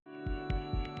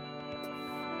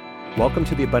Welcome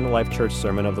to the Abundant Life Church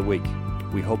Sermon of the Week.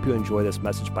 We hope you enjoy this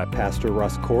message by Pastor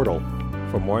Russ Cordle.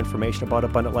 For more information about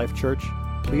Abundant Life Church,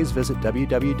 please visit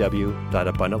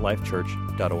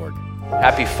www.abundantlifechurch.org.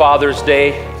 Happy Father's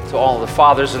Day to all the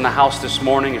fathers in the house this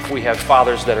morning. If we have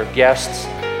fathers that are guests,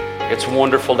 it's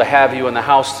wonderful to have you in the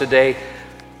house today.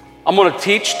 I'm going to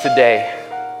teach today,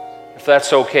 if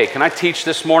that's okay. Can I teach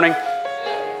this morning?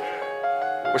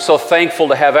 We're so thankful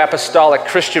to have apostolic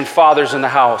Christian fathers in the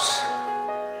house.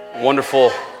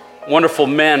 Wonderful, wonderful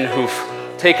men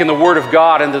who've taken the Word of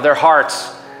God into their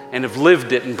hearts and have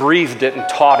lived it and breathed it and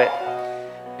taught it.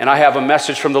 And I have a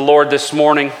message from the Lord this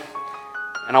morning,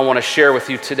 and I want to share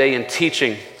with you today in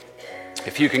teaching.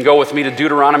 If you can go with me to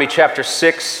Deuteronomy chapter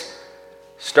 6,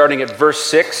 starting at verse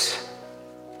 6.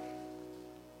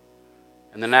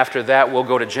 And then after that, we'll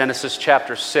go to Genesis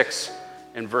chapter 6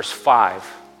 and verse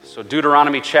 5. So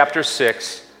Deuteronomy chapter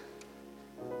 6,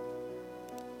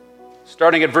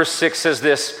 starting at verse 6 says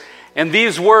this, "And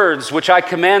these words which I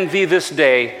command thee this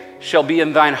day shall be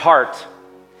in thine heart,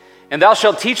 and thou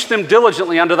shalt teach them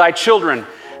diligently unto thy children,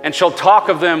 and shalt talk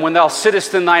of them when thou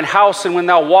sittest in thine house, and when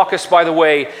thou walkest by the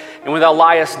way, and when thou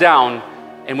liest down,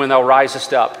 and when thou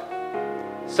risest up."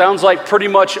 Sounds like pretty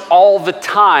much all the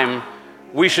time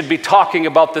we should be talking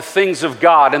about the things of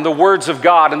God and the words of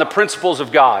God and the principles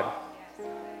of God.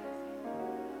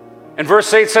 And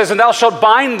verse 8 says, "And thou shalt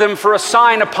bind them for a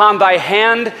sign upon thy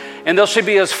hand, and they shall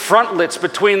be as frontlets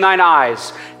between thine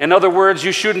eyes." In other words,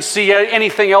 you shouldn't see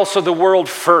anything else of the world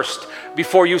first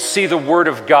before you see the Word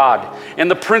of God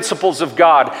and the principles of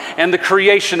God and the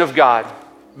creation of God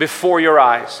before your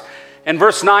eyes. And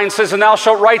verse 9 says, "And thou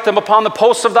shalt write them upon the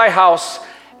posts of thy house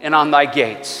and on thy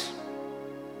gates."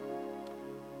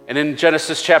 And in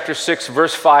Genesis chapter 6,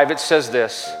 verse 5, it says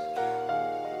this,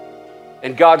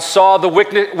 "And God saw the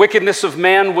wickedness of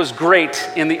man was great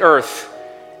in the earth,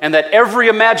 and that every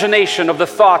imagination of the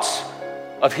thoughts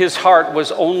of his heart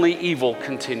was only evil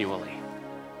continually."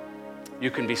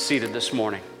 You can be seated this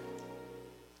morning.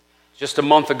 Just a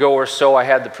month ago or so, I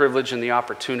had the privilege and the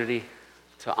opportunity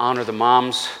to honor the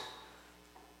moms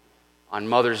on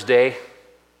Mother's Day,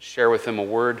 share with them a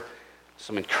word,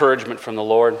 some encouragement from the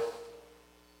Lord.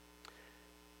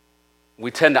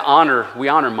 We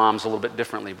honor moms a little bit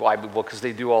differently. Why? Because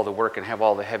they do all the work and have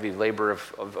all the heavy labor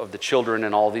of the children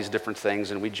and all these different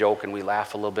things, and we joke and we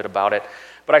laugh a little bit about it.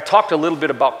 But I talked a little bit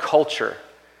about culture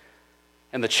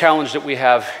and the challenge that we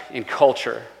have in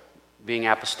culture, being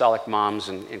apostolic moms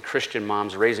and Christian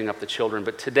moms raising up the children.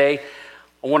 But today,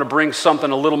 I want to bring something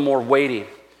a little more weighty,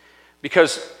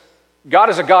 because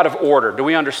God is a God of order. Do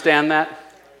we understand that?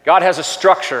 God has a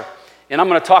structure. And I'm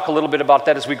going to talk a little bit about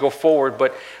that as we go forward,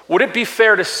 but would it be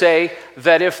fair to say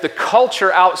that if the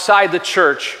culture outside the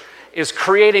church is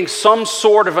creating some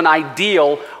sort of an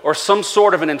ideal or some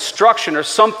sort of an instruction or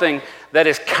something that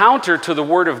is counter to the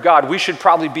Word of God, we should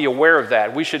probably be aware of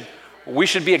that. We should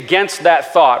be against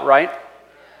that thought, right?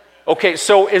 Okay,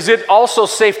 so is it also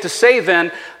safe to say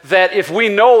then that if we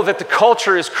know that the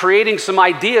culture is creating some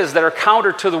ideas that are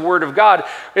counter to the Word of God,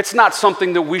 it's not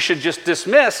something that we should just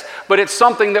dismiss, but it's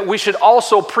something that we should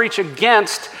also preach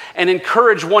against and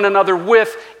encourage one another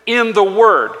with in the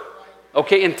Word,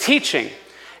 okay, in teaching.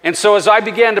 And so as I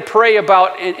began to pray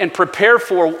about and prepare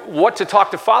for what to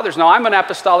talk to fathers, now I'm an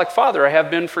apostolic father. I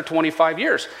have been for 25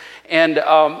 years. And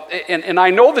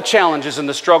I know the challenges and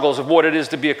the struggles of what it is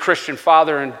to be a Christian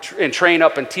father and train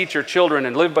up and teach your children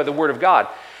and live by the Word of God.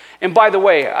 And by the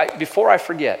way, before I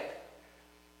forget,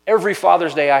 every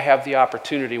Father's Day I have the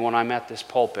opportunity when I'm at this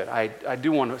pulpit, I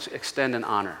do want to extend an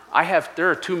honor. There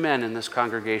are two men in this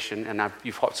congregation, and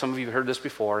some of you have heard this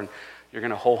before, and you're going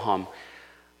to ho-hum.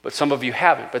 But some of you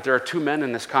haven't. But there are two men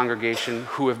in this congregation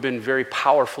who have been very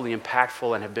powerfully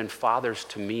impactful and have been fathers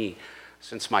to me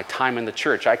since my time in the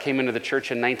church. I came into the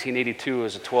church in 1982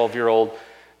 as a 12-year-old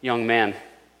young man.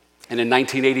 And in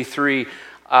 1983,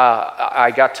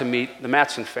 I got to meet the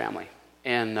Matson family.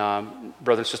 And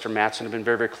Brother and Sister Matson have been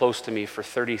very, very close to me for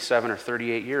 37 or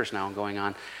 38 years now going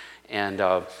on. And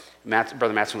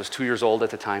Brother Matson was 2 years old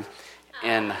at the time.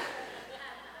 And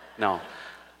no.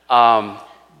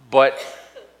 But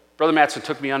Brother Matson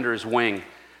took me under his wing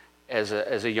as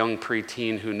a young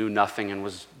preteen who knew nothing and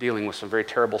was dealing with some very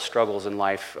terrible struggles in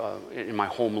life, in my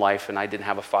home life, and I didn't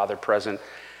have a father present,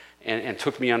 and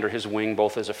took me under his wing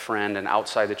both as a friend and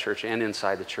outside the church and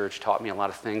inside the church, taught me a lot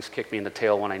of things, kicked me in the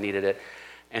tail when I needed it,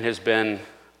 and has been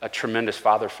a tremendous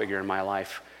father figure in my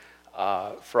life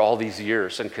for all these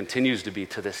years and continues to be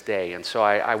to this day. And so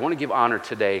I want to give honor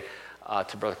today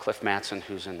to Brother Cliff Matson,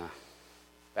 who's in the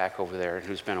back over there, and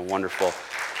who's been a wonderful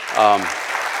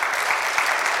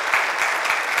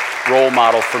role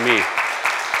model for me.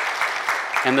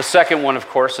 And the second one, of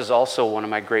course, is also one of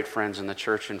my great friends in the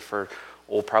church, and for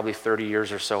probably 30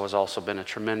 years or so has also been a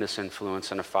tremendous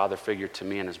influence and a father figure to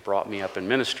me and has brought me up in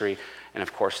ministry. And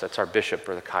of course, that's our bishop,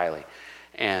 Brother Kiley,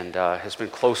 and has been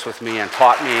close with me and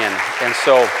taught me. And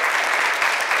so,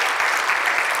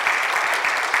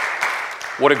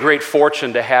 what a great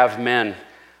fortune to have men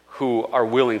who are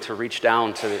willing to reach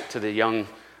down to the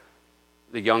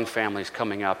young families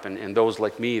coming up and those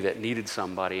like me that needed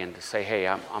somebody, and to say, hey,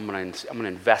 I'm going to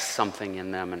invest something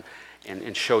in them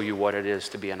and show you what it is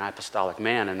to be an apostolic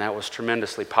man. And that was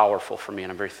tremendously powerful for me,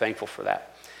 and I'm very thankful for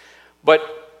that. But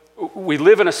we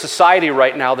live in a society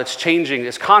right now that's changing,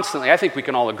 is constantly, I think we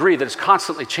can all agree, that it's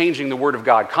constantly changing the Word of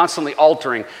God, constantly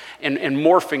altering and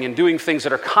morphing and doing things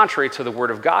that are contrary to the Word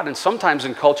of God. And sometimes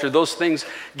in culture, those things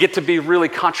get to be really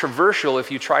controversial if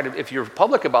you're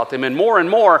public about them. And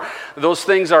more, those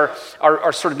things are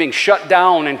sort of being shut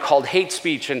down and called hate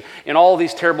speech, and all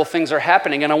these terrible things are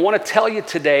happening. And I want to tell you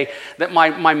today that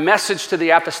my message to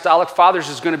the apostolic fathers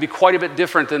is going to be quite a bit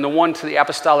different than the one to the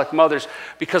apostolic mothers,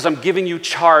 because I'm giving you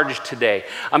charge today.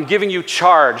 I'm giving you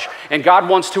charge, and God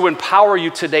wants to empower you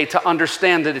today to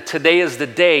understand that today is the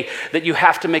day that you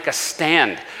have to make a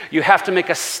stand. You have to make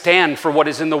a stand for what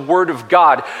is in the Word of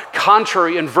God,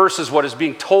 contrary in verses what is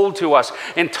being told to us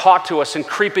and taught to us and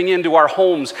creeping into our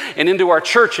homes and into our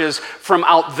churches from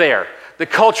out there. The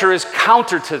culture is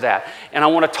counter to that, and I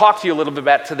want to talk to you a little bit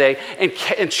about today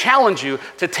and challenge you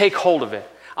to take hold of it.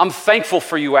 I'm thankful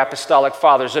for you apostolic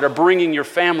fathers that are bringing your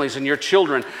families and your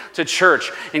children to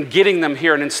church and getting them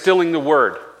here and instilling the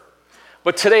Word.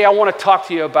 But today I want to talk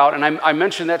to you about, and I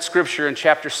mentioned that scripture in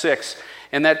chapter 6,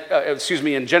 and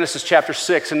in Genesis chapter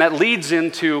 6, and that leads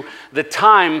into the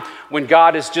time when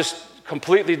God is just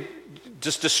completely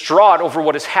distraught over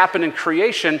what has happened in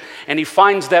creation, and he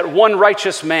finds that one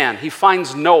righteous man. He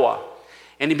finds Noah,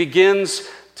 and he begins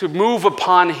to move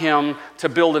upon him to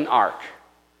build an ark.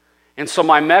 And so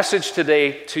my message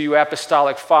today to you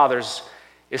apostolic fathers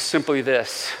is simply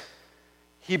this: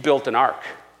 he built an ark.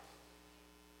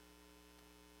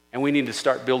 And we need to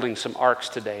start building some arks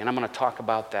today, and I'm going to talk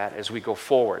about that as we go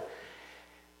forward.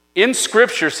 In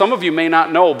Scripture, some of you may not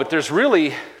know, but there's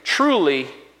really, truly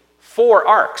 4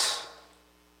 arks.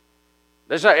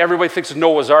 Everybody thinks of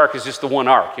Noah's ark as just the one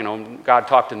ark. You know, God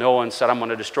talked to Noah and said, I'm going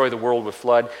to destroy the world with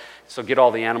flood, so get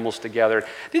all the animals together.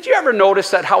 Did you ever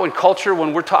notice that how in culture,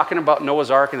 when we're talking about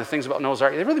Noah's ark and the things about Noah's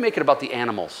ark, they really make it about the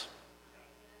animals?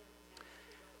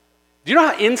 Do you know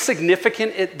how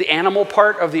insignificant the animal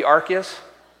part of the ark is?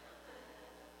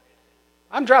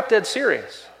 I'm drop dead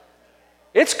serious.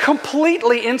 It's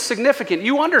completely insignificant.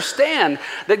 You understand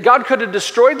that God could have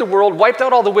destroyed the world, wiped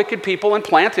out all the wicked people, and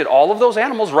planted all of those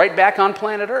animals right back on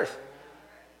planet Earth.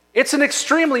 It's an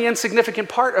extremely insignificant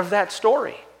part of that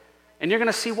story. And you're going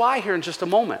to see why here in just a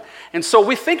moment. And so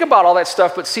we think about all that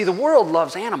stuff, but see, the world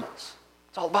loves animals.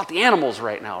 It's all about the animals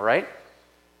right now, right?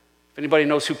 If anybody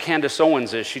knows who Candace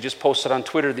Owens is, she just posted on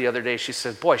Twitter the other day. She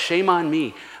said, boy, shame on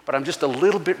me, but I'm just a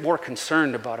little bit more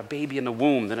concerned about a baby in the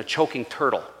womb than a choking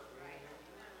turtle.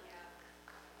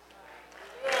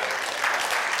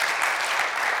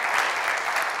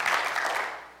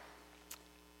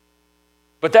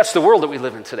 But that's the world that we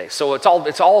live in today. So it's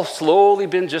all slowly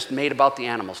been just made about the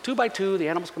animals. 2 by 2, the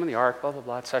animals come in the ark, blah, blah,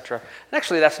 blah, etc. And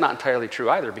actually, that's not entirely true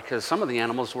either, because some of the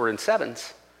animals were in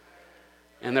 7s.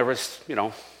 And there was,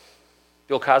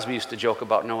 Bill Cosby used to joke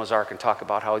about Noah's Ark and talk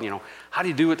about how, how do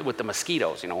you do it with the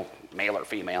mosquitoes, male or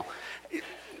female?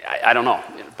 I don't know.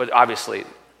 But obviously,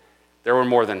 there were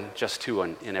more than just 2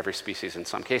 in every species in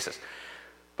some cases.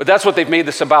 But that's what they've made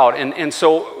this about. And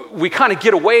so we kind of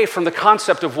get away from the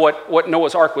concept of what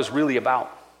Noah's Ark was really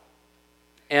about.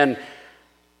 And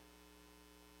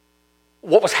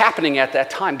what was happening at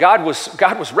that time, God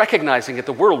was recognizing that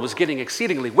the world was getting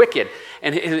exceedingly wicked,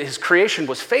 and his creation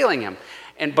was failing him.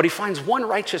 But he finds one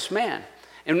righteous man.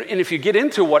 And if you get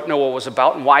into what Noah was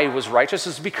about and why he was righteous,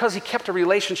 it's because he kept a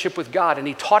relationship with God and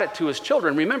he taught it to his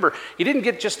children. Remember, he didn't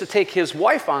get just to take his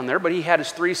wife on there, but he had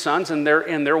his 3 sons and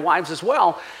their wives as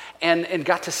well, and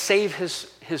got to save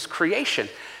his creation.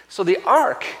 So the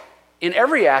ark, in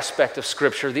every aspect of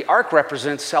Scripture, the ark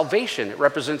represents salvation. It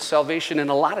represents salvation in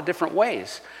a lot of different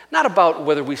ways. Not about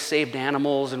whether we saved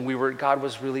animals and God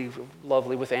was really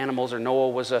lovely with animals, or Noah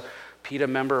was a PETA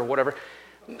member or whatever,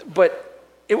 but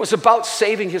it was about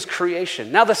saving his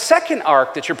creation. Now, the second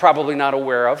ark that you're probably not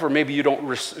aware of, or maybe you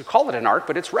don't call it an ark,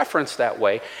 but it's referenced that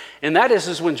way, and that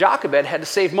is when Jochebed had to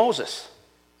save Moses.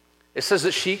 It says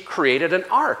that she created an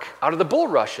ark out of the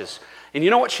bulrushes, And you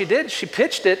know what she did? She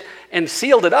pitched it and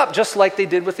sealed it up just like they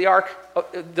did with the ark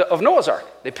of Noah's ark.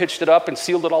 They pitched it up and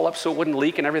sealed it all up so it wouldn't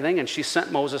leak and everything, and she sent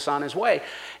Moses on his way.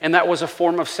 And that was a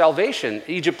form of salvation.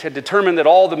 Egypt had determined that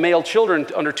all the male children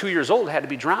under 2 years old had to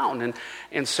be drowned.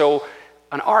 And so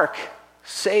an ark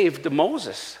saved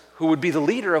Moses, who would be the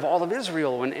leader of all of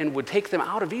Israel and would take them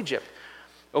out of Egypt.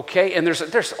 Okay, and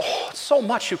there's so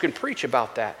much you can preach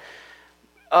about that.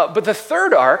 But the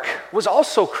third ark was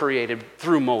also created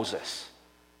through Moses.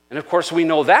 And of course, we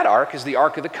know that ark is the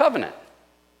Ark of the Covenant,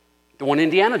 the one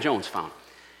Indiana Jones found.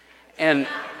 And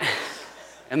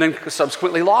then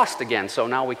subsequently lost again, so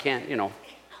now we can't,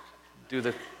 do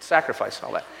the sacrifice and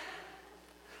all that.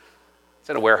 It's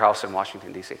in a warehouse in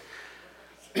Washington, D.C.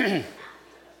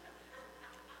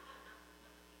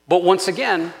 But once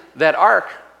again, that ark,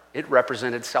 it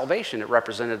represented salvation. It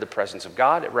represented the presence of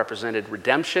God. It represented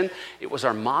redemption. It was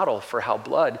our model for how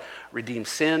blood redeems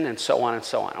sin and so on and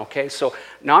so on. Okay, so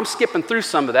now I'm skipping through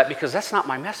some of that because that's not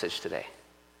my message today.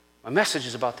 My message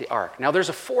is about the ark. Now there's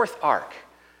a fourth ark,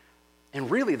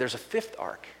 and really there's a fifth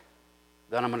ark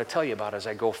that I'm going to tell you about as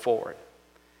I go forward.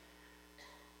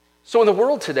 So in the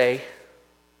world today,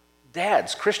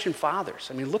 dads, Christian fathers,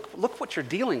 look what you're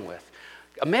dealing with.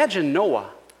 Imagine Noah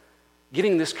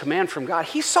getting this command from God.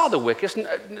 He saw the wicked.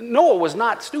 Noah was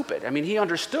not stupid. He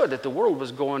understood that the world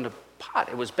was going to pot.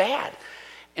 It was bad.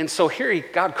 And so here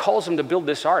God calls him to build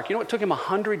this ark. You know, it took him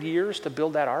 100 years to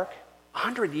build that ark?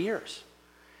 100 years.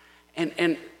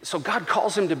 And so God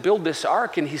calls him to build this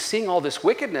ark, and he's seeing all this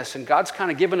wickedness, and God's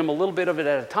kind of giving him a little bit of it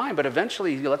at a time, but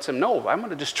eventually he lets him know, I'm going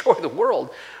to destroy the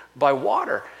world by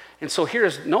water. And so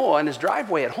here's Noah in his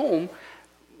driveway at home,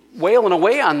 wailing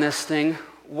away on this thing,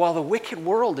 while the wicked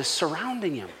world is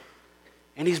surrounding him.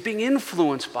 And he's being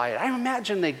influenced by it. I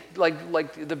imagine they,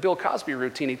 like the Bill Cosby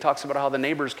routine, he talks about how the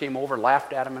neighbors came over,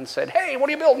 laughed at him and said, hey, what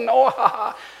are you building,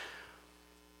 Noah?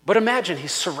 But imagine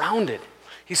he's surrounded.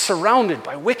 He's surrounded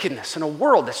by wickedness in a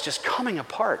world that's just coming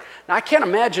apart. Now, I can't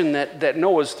imagine that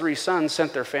Noah's 3 sons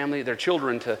sent their family, their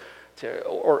children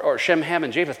or Shem, Ham,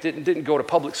 and Japheth didn't go to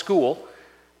public school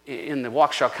in the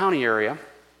Waukesha County area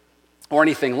or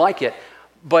anything like it.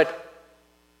 But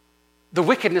the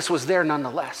wickedness was there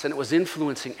nonetheless, and it was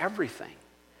influencing everything.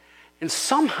 And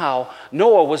somehow,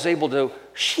 Noah was able to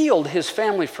shield his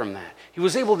family from that. He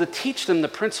was able to teach them the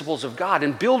principles of God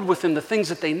and build with them the things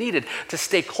that they needed to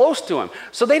stay close to him.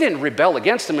 So they didn't rebel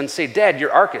against him and say, Dad,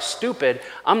 your ark is stupid.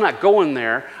 I'm not going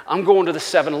there. I'm going to the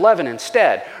 7-Eleven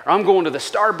instead. Or I'm going to the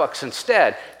Starbucks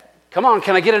instead. Come on,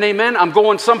 can I get an amen? I'm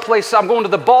going someplace. I'm going to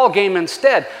the ball game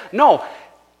instead. No.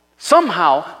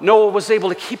 Somehow, Noah was able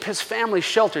to keep his family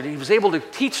sheltered. He was able to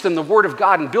teach them the Word of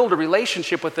God and build a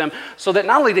relationship with them so that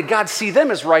not only did God see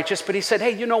them as righteous, but he said,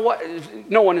 hey, you know what?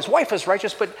 Noah and his wife is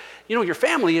righteous, but your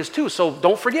family is too, so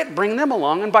don't forget, bring them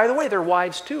along. And by the way, their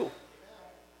wives too.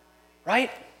 Right?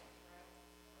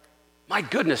 My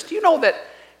goodness, do you know that,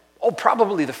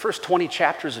 probably the first 20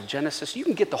 chapters of Genesis, you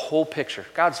can get the whole picture,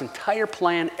 God's entire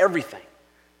plan, everything.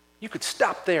 You could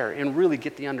stop there and really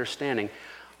get the understanding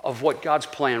of what God's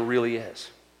plan really is.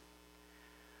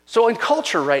 So in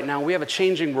culture right now, we have a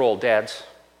changing role, dads,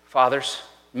 fathers,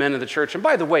 men of the church. And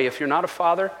by the way, if you're not a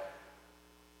father,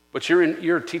 but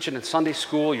you're teaching at Sunday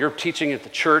school, you're teaching at the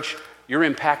church, you're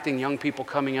impacting young people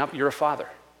coming up, you're a father.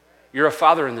 You're a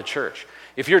father in the church.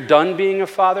 If you're done being a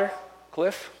father,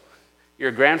 Cliff, you're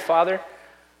a grandfather,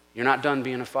 you're not done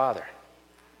being a father.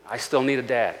 I still need a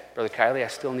dad. Brother Kylie, I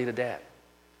still need a dad.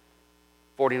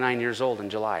 49 years old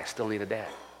in July, I still need a dad.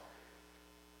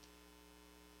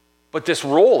 But this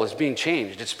role is being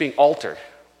changed. It's being altered.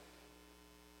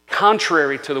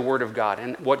 Contrary to the Word of God.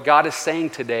 And what God is saying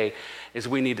today is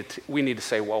we need to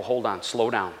say, well, hold on, slow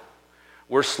down.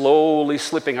 We're slowly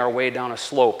slipping our way down a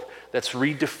slope that's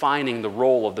redefining the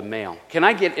role of the male.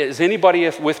 Is anybody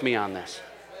with me on this?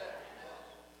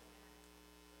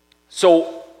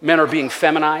 So men are being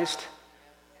feminized.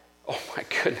 Oh my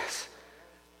goodness.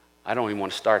 I don't even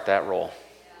want to start that role.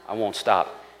 I won't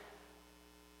stop.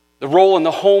 The role in the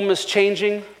home is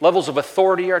changing. Levels of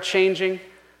authority are changing.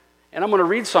 And I'm going to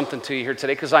read something to you here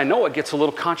today because I know it gets a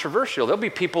little controversial. There'll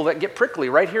be people that get prickly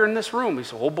right here in this room. We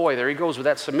say, oh boy, there he goes with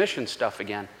that submission stuff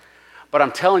again. But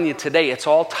I'm telling you today, it's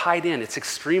all tied in. It's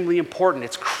extremely important.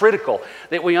 It's critical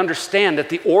that we understand that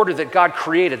the order that God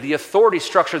created, the authority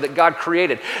structure that God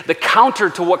created, the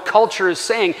counter to what culture is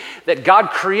saying that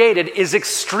God created is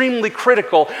extremely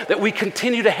critical that we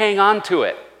continue to hang on to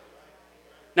it.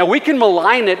 Now, we can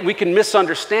malign it, we can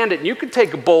misunderstand it, and you can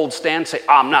take a bold stand and say,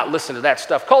 I'm not listening to that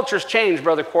stuff. Culture's changed,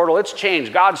 Brother Cordle. It's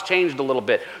changed. God's changed a little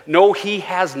bit. No, he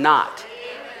has not.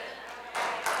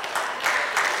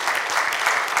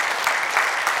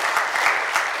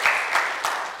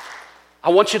 I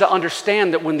want you to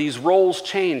understand that when these roles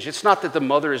change, it's not that the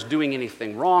mother is doing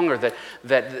anything wrong or that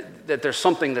there's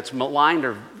something that's malign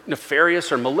or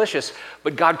nefarious or malicious,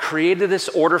 but God created this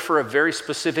order for a very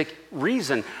specific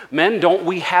reason. Men, don't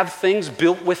we have things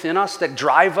built within us that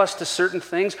drive us to certain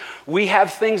things? We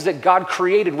have things that God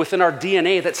created within our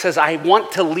DNA that says, I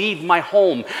want to lead my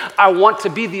home. I want to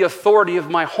be the authority of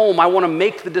my home. I want to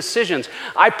make the decisions.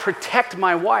 I protect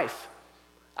my wife.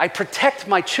 I protect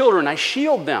my children. I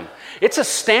shield them. It's a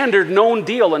standard known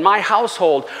deal in my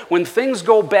household. When things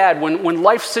go bad, when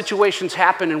life situations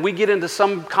happen and we get into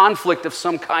some conflict of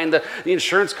some kind, the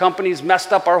insurance company's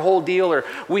messed up our whole deal, or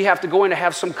we have to go in to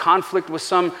have some conflict with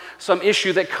some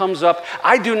issue that comes up,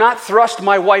 I do not thrust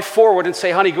my wife forward and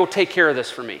say, honey, go take care of this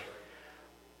for me.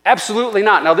 Absolutely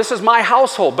not. Now, this is my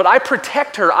household, but I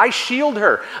protect her. I shield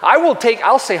her.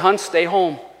 I'll say, hun, stay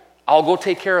home. I'll go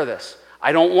take care of this.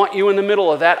 I don't want you in the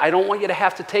middle of that. I don't want you to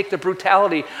have to take the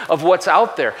brutality of what's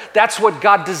out there. That's what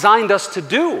God designed us to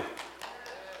do.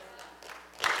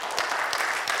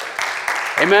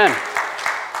 Amen.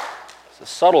 It's a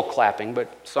subtle clapping,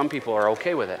 but some people are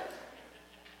okay with it.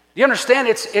 You understand?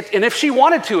 And if she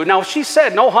wanted to, now if she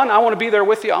said, no, hon, I want to be there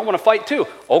with you. I want to fight too.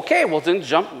 Okay, well then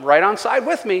jump right on side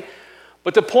with me.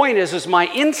 But the point is my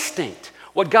instinct,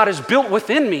 what God has built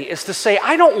within me is to say,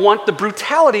 I don't want the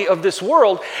brutality of this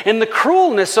world and the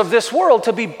cruelness of this world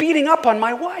to be beating up on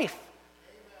my wife.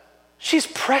 She's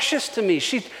precious to me.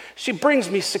 She brings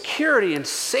me security and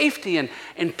safety and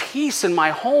peace in my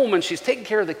home, and she's taking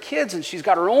care of the kids, and she's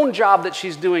got her own job that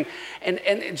she's doing, and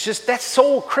it's just, that's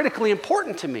so critically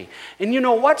important to me. And you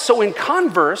know what? So in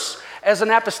converse, as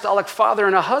an apostolic father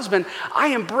and a husband, I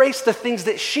embrace the things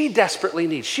that she desperately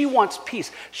needs. She wants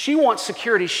peace. She wants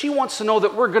security. She wants to know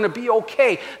that we're going to be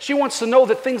okay. She wants to know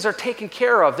that things are taken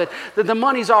care of, that the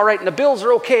money's all right and the bills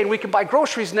are okay and we can buy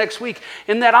groceries next week,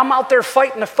 and that I'm out there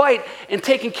fighting a fight and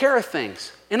taking care of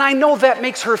things. And I know that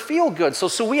makes her feel good.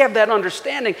 So we have that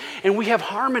understanding and we have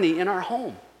harmony in our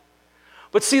home.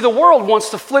 But see, the world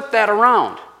wants to flip that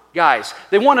around, guys.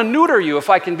 They want to neuter you, if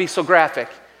I can be so graphic.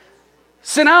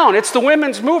 Sit down. It's the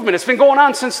women's movement. It's been going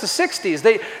on since the 60s.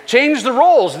 They changed the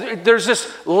roles. There's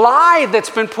this lie that's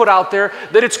been put out there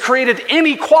that it's created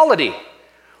inequality.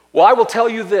 Well, I will tell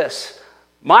you this.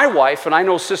 My wife, and I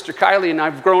know Sister Kylie, and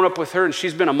I've grown up with her, and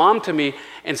she's been a mom to me,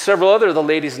 and several other of the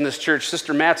ladies in this church,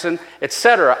 Sister Matson,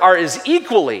 etc., are as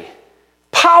equally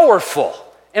powerful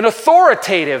and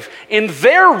authoritative in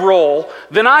their role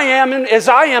than as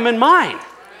I am in mine.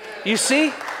 You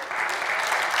see?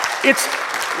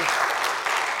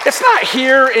 It's not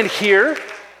here and here.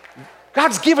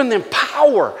 God's given them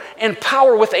power, and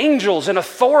power with angels and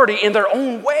authority in their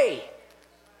own way.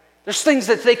 There's things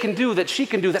that they can do, that she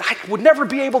can do, that I would never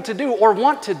be able to do or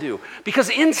want to do, because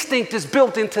instinct is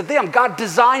built into them. God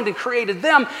designed and created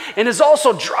them and is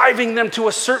also driving them to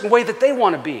a certain way that they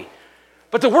want to be.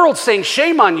 But the world's saying,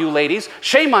 shame on you, ladies.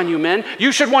 Shame on you, men.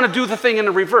 You should want to do the thing in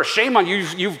the reverse. Shame on you.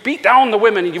 You've beat down the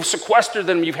women, and you've sequestered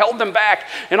them, you've held them back,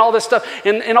 and all this stuff.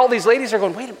 And all these ladies are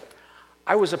going, wait a minute,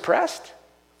 I was oppressed?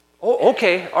 Oh,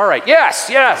 okay, all right.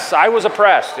 Yes, I was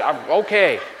oppressed.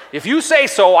 Okay. If you say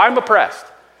so, I'm oppressed.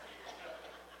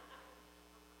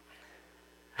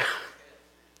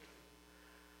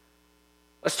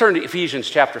 Let's turn to Ephesians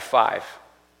chapter 5,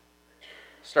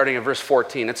 starting at verse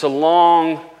 14. It's a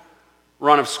long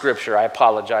run of scripture. I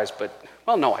apologize, but,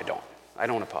 well, no, I don't. I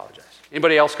don't apologize.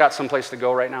 Anybody else got someplace to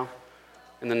go right now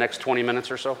in the next 20 minutes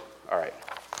or so? All right.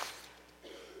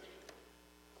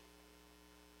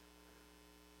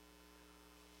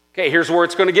 Okay, here's where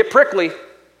it's going to get prickly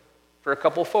for a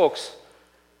couple folks.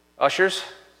 Ushers,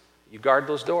 you guard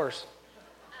those doors.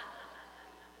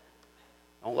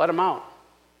 Don't let them out.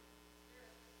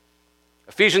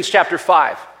 Ephesians chapter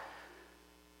 5,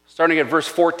 starting at verse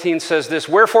 14, says this,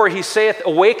 wherefore he saith,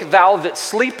 awake thou that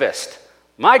sleepest.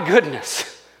 My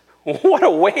goodness, what a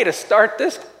way to start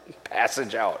this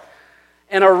passage out.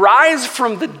 And arise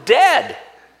from the dead,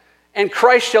 and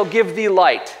Christ shall give thee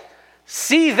light.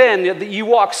 See then that you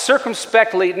walk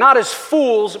circumspectly, not as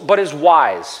fools, but as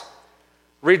wise,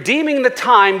 redeeming the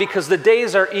time, because the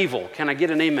days are evil. Can I get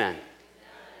an amen?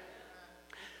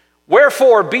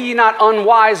 Wherefore, be ye not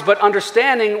unwise, but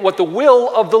understanding what the will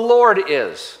of the Lord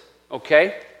is.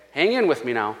 Okay? Hang in with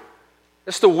me now.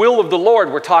 This is the will of the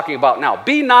Lord we're talking about now.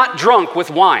 Be not drunk with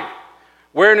wine,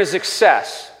 wherein is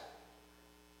excess,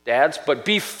 dads, but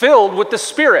be filled with the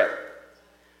Spirit,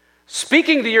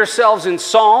 speaking to yourselves in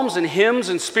psalms and hymns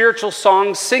and spiritual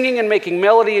songs, singing and making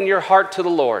melody in your heart to the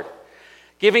Lord,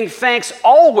 giving thanks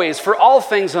always for all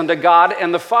things unto God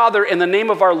and the Father in the name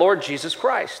of our Lord Jesus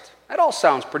Christ. That all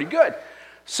sounds pretty good.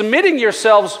 Submitting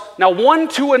yourselves now one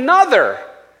to another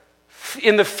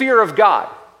in the fear of God.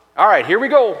 All right, here we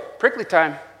go. Prickly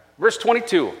time. Verse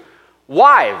 22.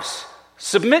 Wives,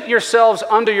 submit yourselves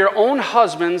unto your own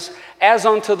husbands as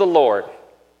unto the Lord.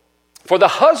 For the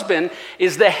husband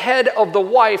is the head of the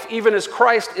wife, even as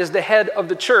Christ is the head of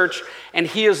the church, and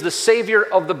he is the Savior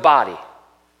of the body.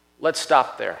 Let's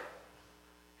stop there.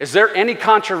 Is there any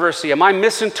controversy? Am I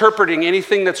misinterpreting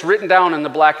anything that's written down in the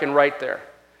black and white there?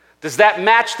 Does that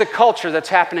match the culture that's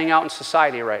happening out in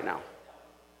society right now?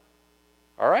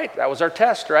 All right, that was our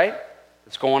test, right?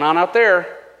 What's going on out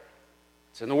there?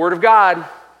 It's in the Word of God.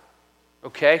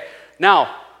 Okay,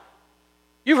 now,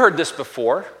 you've heard this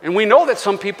before, and we know that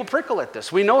some people prickle at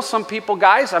this. We know some people,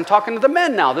 guys, I'm talking to the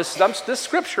men now. This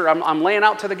scripture I'm laying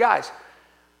out to the guys.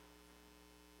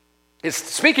 It's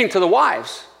speaking to the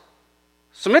wives.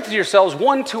 Submit to yourselves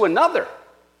one to another.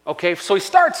 Okay, so he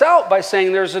starts out by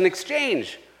saying there's an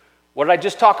exchange. What did I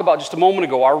just talk about just a moment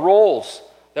ago? Our roles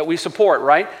that we support,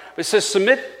 right? But it says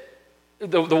submit,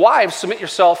 the wives, submit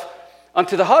yourself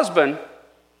unto the husband,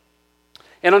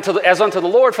 and as unto the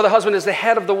Lord, for the husband is the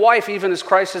head of the wife, even as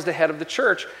Christ is the head of the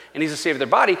church, and he's the Savior of their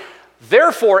body.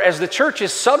 Therefore, as the church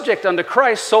is subject unto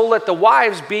Christ, so let the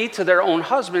wives be to their own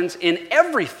husbands in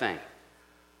everything.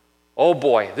 Oh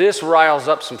boy, this riles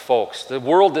up some folks. The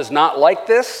world does not like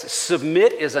this.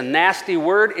 Submit is a nasty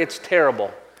word. It's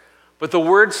terrible. But the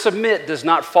word submit does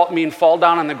not mean fall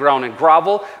down on the ground and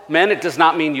grovel. Men, it does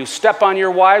not mean you step on your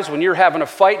wives when you're having a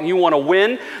fight and you want to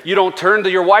win. You don't turn to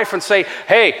your wife and say,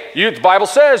 hey, the Bible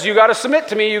says you got to submit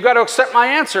to me. You got to accept my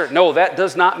answer. No, that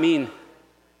does not mean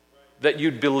that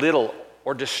you'd belittle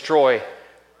or destroy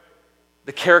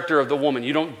the character of the woman.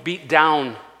 You don't beat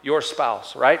down your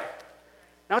spouse, right?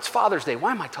 Now it's Father's Day.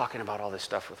 Why am I talking about all this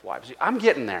stuff with wives? I'm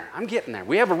getting there.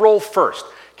 We have a role first.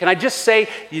 Can I just say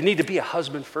you need to be a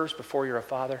husband first before you're a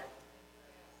father?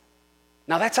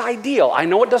 Now that's ideal. I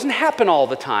know it doesn't happen all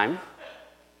the time.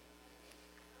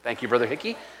 Thank you, Brother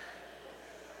Hickey.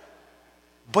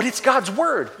 But it's God's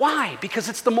word. Why? Because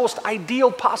it's the most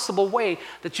ideal possible way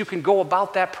that you can go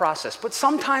about that process. But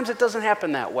sometimes it doesn't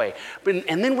happen that way.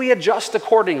 And then we adjust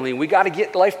accordingly. We got to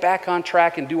get life back on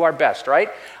track and do our best, right?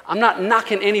 I'm not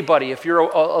knocking anybody. If you're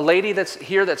a lady that's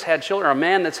here that's had children, or a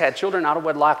man that's had children out of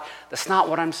wedlock, that's not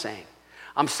what I'm saying.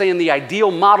 I'm saying the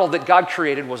ideal model that God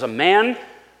created was a man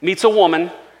meets a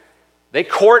woman, they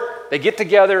court, they get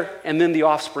together, and then the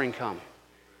offspring come.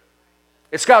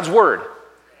 It's God's word.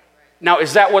 Now,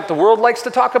 is that what the world likes to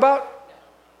talk about?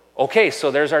 Okay, so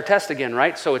there's our test again,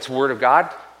 right? So it's Word of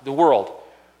God, the world.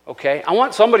 Okay, I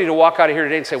want somebody to walk out of here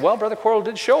today and say, well, Brother Cordle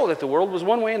did show that the world was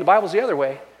one way and the Bible's the other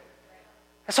way.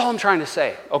 That's all I'm trying to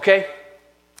say, okay?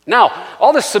 Now,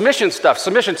 all this submission stuff,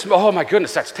 oh my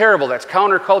goodness, that's terrible. That's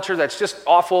counterculture. That's just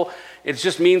awful. It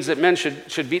just means that men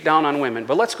should beat down on women.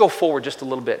 But let's go forward just a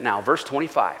little bit now. Verse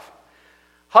 25.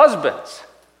 Husbands,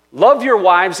 love your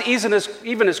wives, even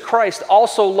as Christ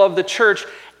also loved the church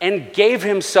and gave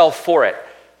himself for it.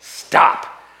 Stop.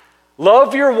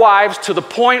 Love your wives to the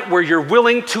point where you're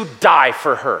willing to die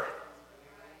for her.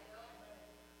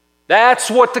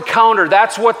 That's what the counter,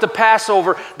 that's what the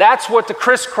Passover, that's what the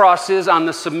crisscross is on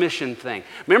the submission thing.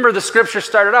 Remember, the scripture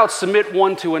started out, submit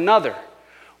one to another.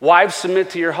 Wives,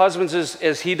 submit to your husbands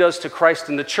as he does to Christ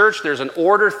in the church. There's an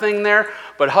order thing there.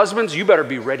 But husbands, you better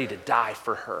be ready to die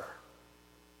for her.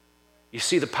 You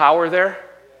see the power there?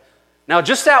 Now,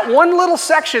 just that one little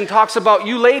section talks about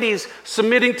you ladies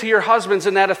submitting to your husbands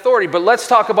in that authority. But let's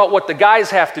talk about what the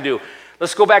guys have to do.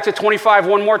 Let's go back to 25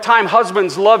 one more time.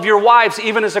 Husbands, love your wives,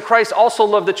 even as the Christ also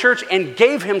loved the church and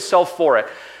gave himself for it,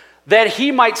 that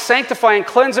he might sanctify and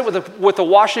cleanse it with the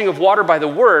washing of water by the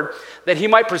word, that he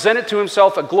might present it to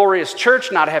himself a glorious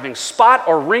church, not having spot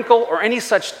or wrinkle or any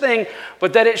such thing,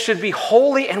 but that it should be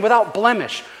holy and without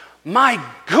blemish. My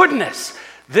goodness,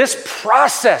 this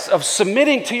process of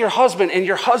submitting to your husband and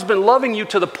your husband loving you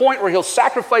to the point where he'll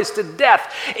sacrifice to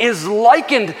death is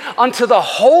likened unto the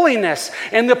holiness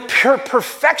and the pure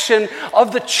perfection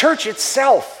of the church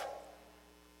itself.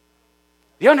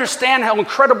 You understand how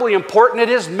incredibly important it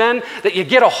is, men, that you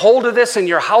get a hold of this in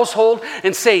your household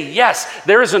and say, yes,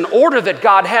 there is an order that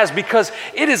God has, because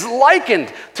it is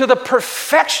likened to the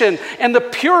perfection and the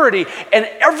purity and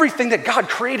everything that God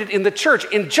created in the church.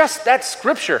 In just that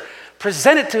scripture,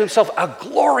 presented to himself a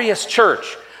glorious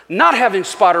church, not having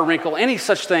spot or wrinkle, any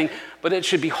such thing, but it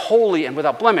should be holy and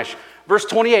without blemish. Verse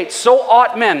 28, so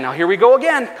ought men, now here we go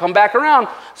again, come back around,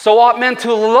 so ought men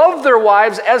to love their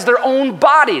wives as their own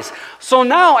bodies. So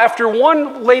now, after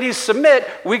one, ladies submit,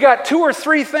 we got 2 or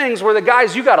 3 things where the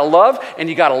guys, you gotta love, and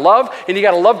you gotta love, and you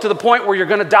gotta love to the point where you're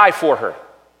gonna die for her.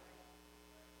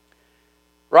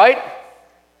 Right?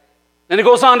 Then it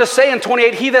goes on to say in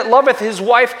 28, he that loveth his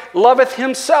wife loveth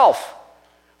himself.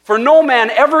 For no man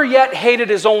ever yet hated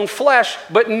his own flesh,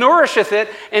 but nourisheth it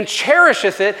and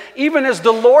cherisheth it, even as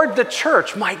the Lord the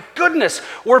church. My goodness,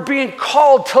 we're being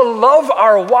called to love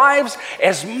our wives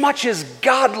as much as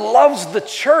God loves the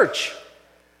church.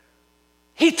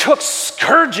 He took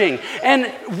scourging and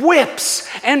whips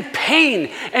and pain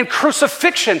and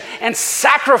crucifixion and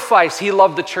sacrifice. He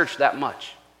loved the church that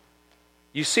much.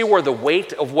 You see where the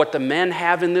weight of what the men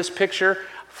have in this picture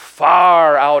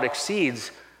far out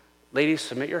exceeds. Ladies,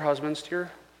 submit your husbands to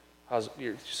your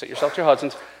husband. Submit yourself to your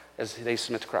husbands as they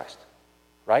submit to Christ.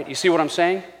 Right? You see what I'm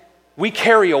saying? We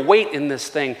carry a weight in this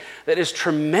thing that is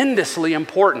tremendously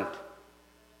important.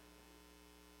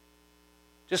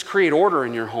 Just create order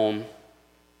in your home,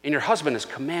 and your husband is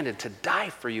commanded to die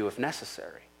for you if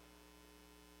necessary.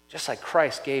 Just like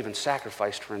Christ gave and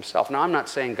sacrificed for himself. Now, I'm not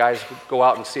saying guys go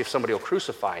out and see if somebody will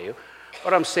crucify you.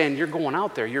 But I'm saying you're going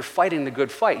out there, you're fighting the good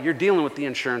fight. You're dealing with the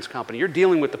insurance company. You're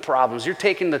dealing with the problems. You're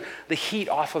taking the heat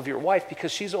off of your wife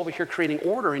because she's over here creating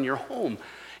order in your home.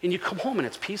 And you come home and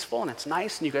it's peaceful and it's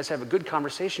nice and you guys have a good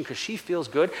conversation because she feels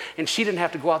good and she didn't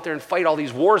have to go out there and fight all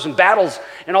these wars and battles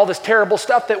and all this terrible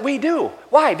stuff that we do.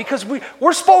 Why? Because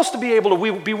we're supposed to be able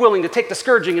to be willing to take the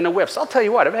scourging and the whips. I'll tell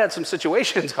you what, I've had some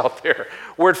situations out there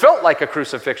where it felt like a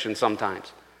crucifixion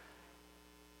sometimes.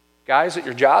 Guys at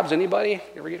your jobs, anybody?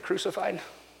 You ever get crucified?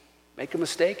 Make a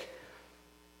mistake?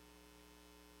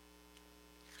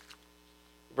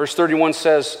 Verse 30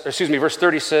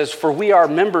 says, for we are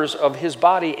members of his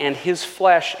body and his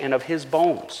flesh and of his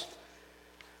bones.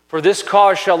 For this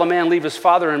cause shall a man leave his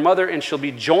father and mother and shall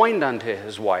be joined unto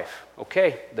his wife.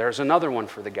 Okay, there's another one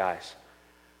for the guys.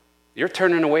 You're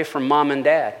turning away from mom and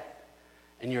dad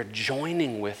and you're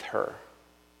joining with her.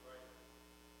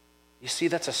 You see,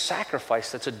 that's a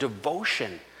sacrifice, that's a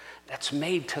devotion that's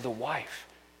made to the wife.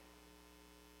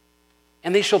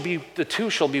 And the two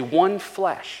shall be one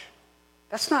flesh.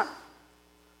 That's not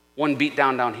one beat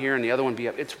down here and the other one be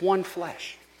up. It's one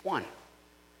flesh, one.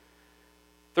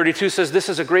 32 says, this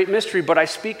is a great mystery, but I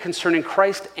speak concerning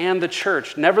Christ and the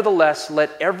church. Nevertheless,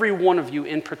 let every one of you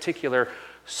in particular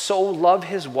so love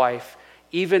his wife,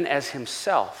 even as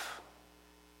himself.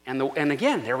 And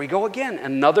again, there we go again.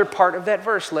 Another part of that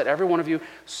verse, let every one of you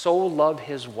so love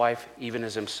his wife even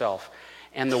as himself.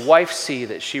 And the wife see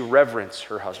that she reverence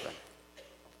her husband.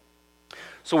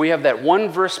 So we have that one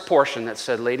verse portion that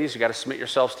said, ladies, you got to submit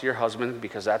yourselves to your husband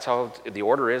because that's how the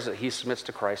order is, that he submits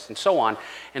to Christ and so on.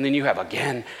 And then you have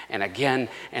again and again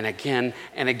and again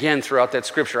and again throughout that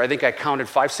scripture. I think I counted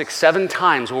 5, 6, 7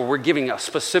 times where we're giving a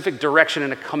specific direction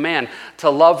and a command to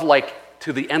love like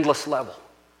to the endless level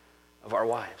of our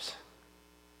wives.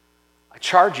 I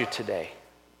charge you today.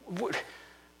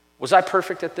 Was I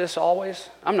perfect at this always?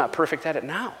 I'm not perfect at it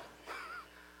now.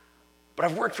 But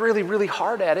I've worked really, really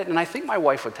hard at it, and I think my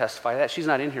wife would testify to that. She's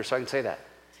not in here, so I can say that.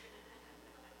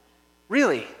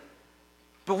 Really.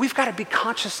 But we've got to be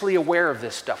consciously aware of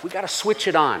this stuff. We've got to switch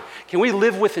it on. Can we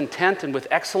live with intent and with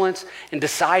excellence and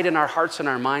decide in our hearts and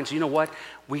our minds, you know what?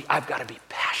 I've got to be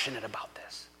passionate about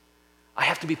this. I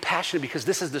have to be passionate because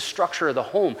this is the structure of the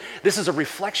home. This is a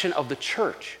reflection of the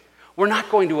church. We're not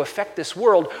going to affect this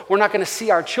world. We're not going to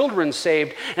see our children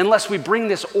saved unless we bring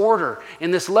this order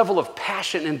and this level of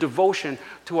passion and devotion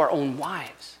to our own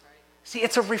wives. See,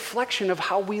 it's a reflection of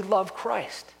how we love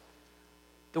Christ,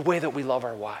 the way that we love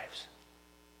our wives.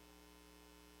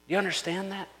 Do you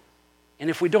understand that? And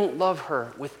if we don't love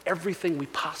her with everything we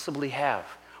possibly have,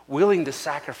 willing to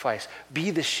sacrifice,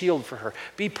 be the shield for her,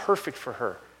 be perfect for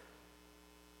her,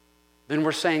 then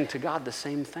we're saying to God the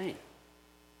same thing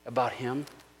about him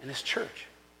and his church.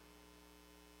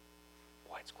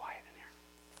 Boy, it's quiet in here.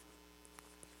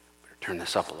 Better turn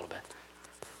this up a little bit.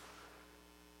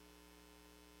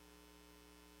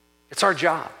 It's our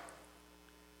job.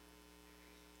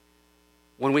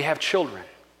 When we have children,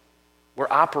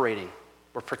 we're operating,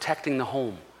 we're protecting the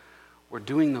home, we're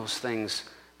doing those things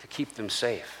to keep them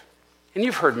safe. And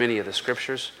you've heard many of the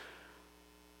scriptures,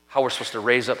 how we're supposed to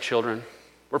raise up children.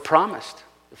 We're promised.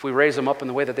 If we raise them up in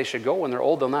the way that they should go when they're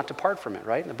old, they'll not depart from it,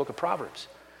 right? In the book of Proverbs.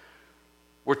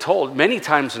 We're told many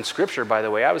times in Scripture, by the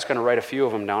way, I was going to write a few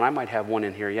of them down. I might have one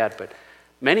in here yet, but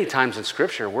many times in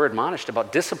Scripture, we're admonished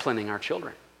about disciplining our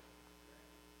children.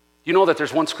 You know that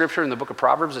there's one Scripture in the book of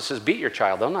Proverbs that says, beat your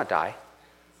child, they'll not die.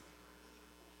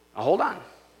 Now, hold on.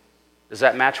 Does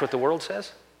that match what the world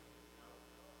says?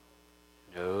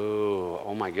 No.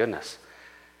 Oh, my goodness.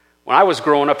 When I was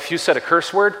growing up, if you said a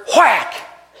curse word, whack!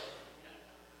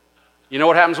 You know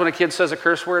what happens when a kid says a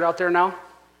curse word out there now?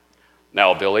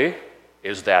 Now, Billy,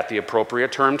 is that the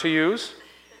appropriate term to use?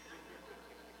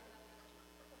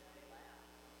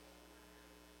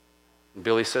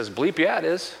 Billy says, bleep, yeah, it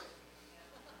is.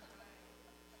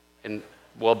 And,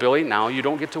 well, Billy, now you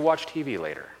don't get to watch TV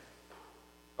later.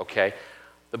 Okay?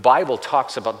 The Bible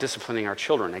talks about disciplining our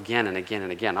children again and again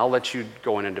and again. I'll let you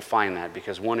go in and define that,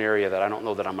 because one area that I don't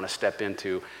know that I'm going to step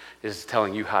into is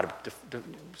telling you how to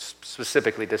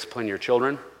specifically discipline your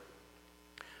children.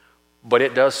 But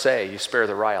it does say you spare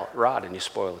the rod and you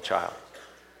spoil the child.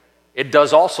 It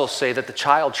does also say that the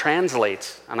child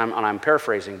translates, and I'm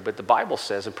paraphrasing, but the Bible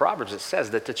says, in Proverbs it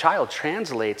says that the child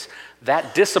translates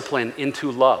that discipline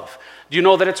into love. Do you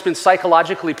know that it's been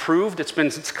psychologically proved, it's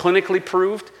clinically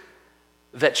proved,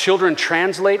 that children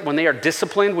translate when they are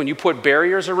disciplined, when you put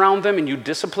barriers around them and you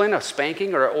discipline, a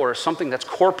spanking or something that's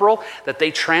corporal, that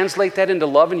they translate that into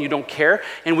love and you don't care?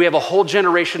 And we have a whole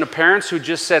generation of parents who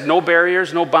just said, no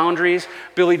barriers, no boundaries,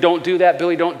 Billy, don't do that,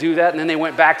 Billy, don't do that, and then they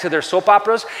went back to their soap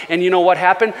operas, and you know what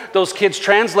happened? Those kids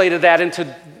translated that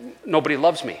into, nobody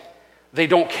loves me. They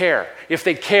don't care. If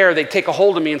they care, they'd take a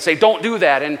hold of me and say, don't do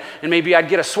that, and maybe I'd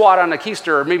get a swat on the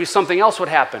keister, or maybe something else would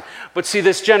happen. But see,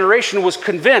 this generation was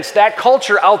convinced, that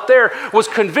culture out there was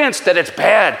convinced that it's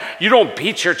bad. You don't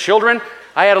beat your children.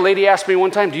 I had a lady ask me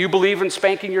one time, do you believe in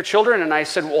spanking your children? And I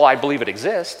said, well, I believe it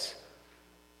exists.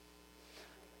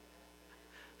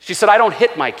 She said, I don't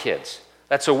hit my kids.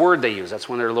 That's a word they use. That's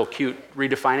one of their little cute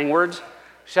redefining words.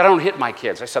 She said, I don't hit my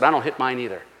kids. I said, I don't hit mine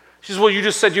either. She says, well, you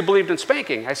just said you believed in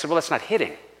spanking. I said, well, that's not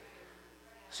hitting.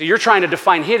 So you're trying to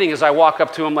define hitting as I walk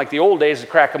up to them like the old days to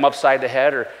crack them upside the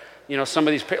head, or, some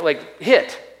of these, like,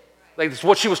 hit. Like, that's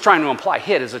what she was trying to imply.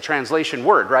 Hit is a translation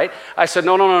word, right? I said,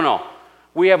 no.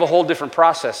 We have a whole different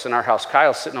process in our house.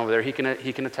 Kyle's sitting over there. He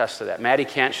can attest to that. Maddie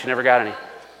can't. She never got any.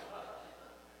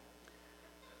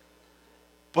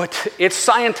 But it's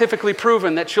scientifically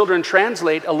proven that children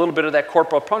translate a little bit of that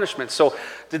corporal punishment. So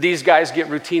did these guys get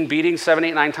routine beatings 7,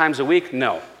 8, 9 times a week?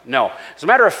 No. As a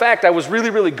matter of fact, I was really,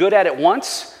 really good at it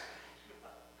once,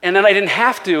 and then I didn't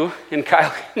have to. And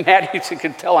Kyle, Maddie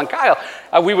could tell on Kyle,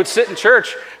 we would sit in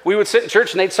church,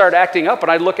 and they'd start acting up,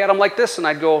 and I'd look at them like this, and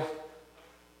I'd go,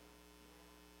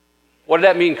 what did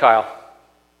that mean, Kyle?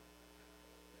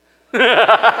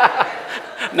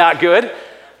 Not good.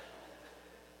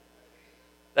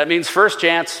 That means first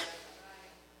chance.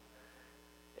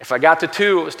 If I got to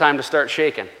 2, it was time to start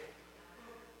shaking.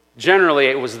 Generally,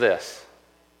 it was this.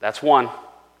 That's 1.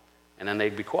 And then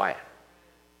they'd be quiet.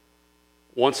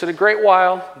 Once in a great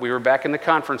while, we were back in the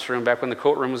conference room, back when the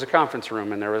coat room was a conference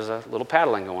room, and there was a little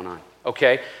paddling going on.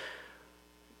 Okay?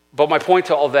 But my point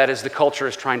to all that is the culture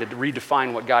is trying to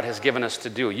redefine what God has given us to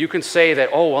do. You can say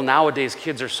that, oh, well, nowadays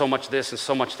kids are so much this and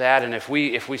so much that, and if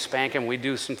we spank them, we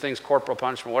do some things, corporal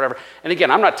punishment, whatever. And again,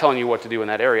 I'm not telling you what to do in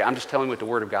that area. I'm just telling you what the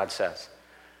Word of God says.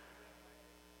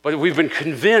 But we've been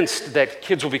convinced that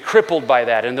kids will be crippled by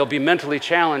that, and they'll be mentally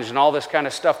challenged, and all this kind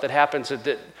of stuff that happens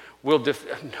that will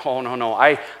no.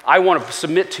 I want to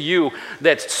submit to you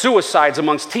that suicides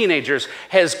amongst teenagers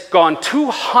has gone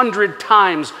 200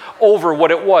 times over what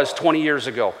it was 20 years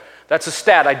ago. That's a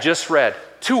stat I just read.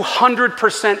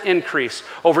 200% increase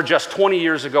over just 20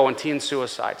 years ago in teen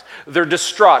suicides. They're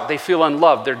distraught. They feel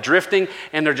unloved. They're drifting,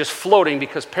 and they're just floating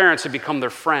because parents have become their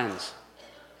friends.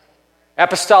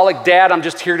 Apostolic dad, I'm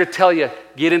just here to tell you,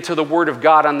 get into the Word of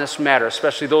God on this matter,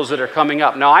 especially those that are coming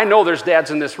up. Now, I know there's dads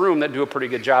in this room that do a pretty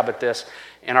good job at this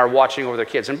and are watching over their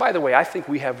kids. And by the way, I think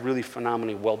we have really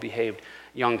phenomenally well-behaved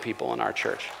young people in our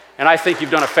church. And I think you've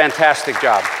done a fantastic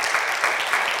job.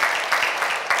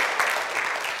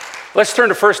 Let's turn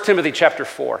to 1 Timothy chapter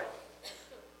 4.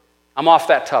 I'm off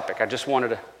that topic. I just wanted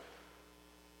to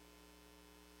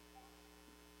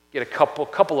get a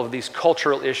couple of these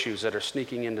cultural issues that are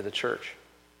sneaking into the church.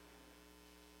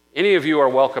 Any of you are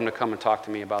welcome to come and talk to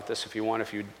me about this if you want.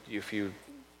 If you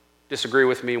disagree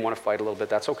with me and want to fight a little bit,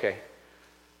 that's okay.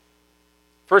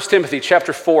 1 Timothy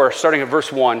chapter 4, starting at verse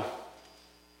 1,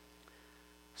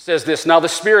 says this, Now the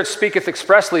Spirit speaketh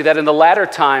expressly that in the latter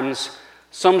times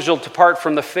some shall depart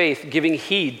from the faith, giving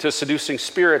heed to seducing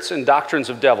spirits and doctrines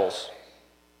of devils.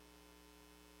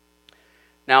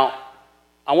 Now,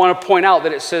 I want to point out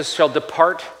that it says, shall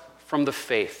depart from the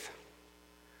faith.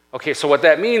 Okay, so what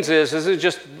that means is, this is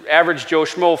just average Joe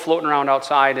Schmo floating around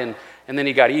outside and then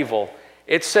he got evil.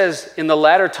 It says, in the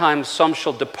latter times, some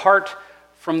shall depart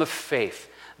from the faith.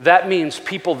 That means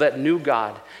people that knew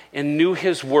God and knew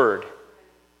His Word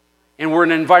and were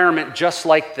in an environment just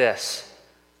like this,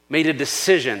 made a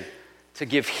decision to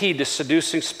give heed to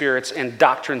seducing spirits and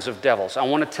doctrines of devils. I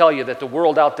want to tell you that the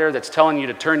world out there that's telling you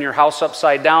to turn your house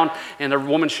upside down and the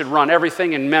woman should run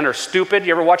everything and men are stupid.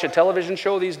 You ever watch a television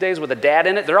show these days with a dad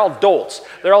in it? They're all dolts.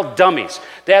 They're all dummies.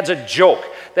 Dad's a joke.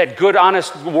 That good,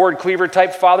 honest Ward Cleaver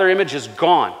type father image is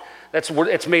gone.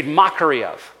 It's made mockery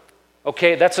of.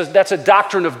 Okay, that's a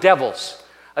doctrine of devils.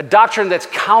 A doctrine that's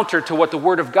counter to what the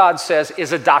Word of God says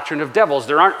is a doctrine of devils.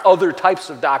 There aren't other types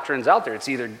of doctrines out there. It's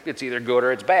either good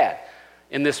or it's bad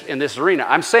in this arena.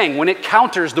 I'm saying when it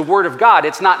counters the Word of God,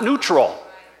 it's not neutral.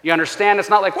 You understand? It's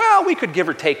not like, well, we could give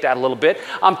or take that a little bit.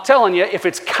 I'm telling you, if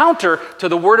it's counter to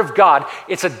the Word of God,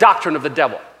 it's a doctrine of the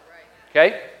devil.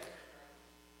 Okay?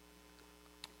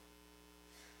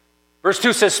 Verse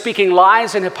 2 says, speaking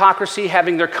lies and hypocrisy,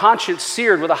 having their conscience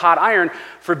seared with a hot iron,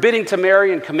 forbidding to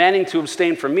marry and commanding to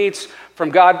abstain from meats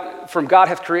which God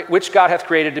hath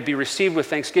created to be received with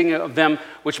thanksgiving of them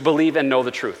which believe and know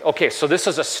the truth. Okay, so this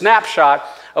is a snapshot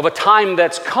of a time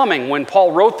that's coming when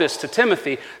Paul wrote this to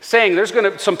Timothy, saying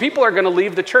some people are going to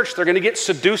leave the church. They're going to get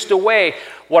seduced away.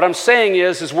 What I'm saying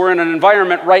is we're in an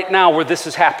environment right now where this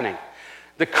is happening.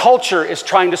 The culture is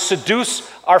trying to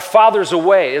seduce our fathers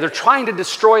away. They're trying to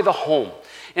destroy the home.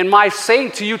 And my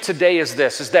saying to you today is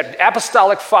this, is that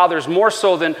apostolic fathers, more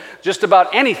so than just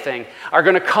about anything, are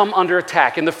going to come under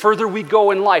attack. And the further we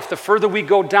go in life, the further we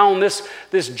go down this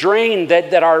drain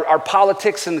that our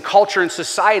politics and culture and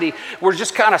society, we're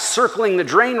just kind of circling the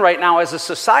drain right now as a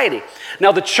society.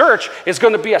 Now the church is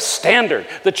going to be a standard.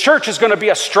 The church is going to be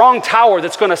a strong tower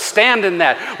that's going to stand in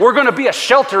that. We're going to be a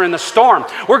shelter in the storm.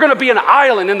 We're going to be an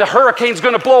island and the hurricane's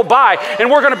going to blow by,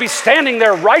 and we're going to be standing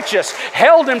there righteous,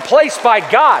 held in place by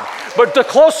God. But the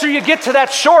closer you get to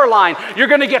that shoreline, you're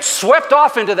going to get swept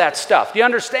off into that stuff. Do you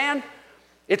understand?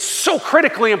 It's so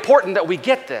critically important that we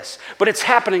get this, but it's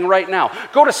happening right now.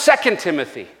 Go to 2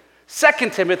 Timothy.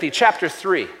 2 Timothy chapter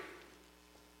 3.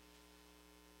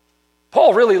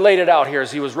 Paul really laid it out here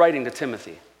as he was writing to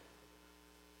Timothy.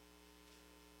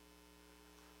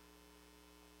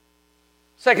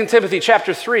 2 Timothy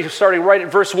chapter 3, starting right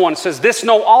at verse 1, says, "This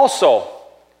know also,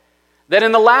 that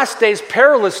in the last days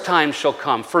perilous times shall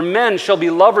come, for men shall be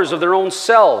lovers of their own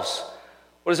selves."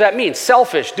 What does that mean?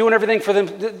 Selfish, doing everything for them.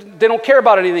 They don't care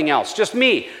about anything else, just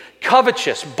me.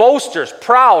 Covetous, boasters,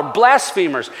 proud,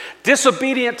 blasphemers,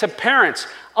 disobedient to parents,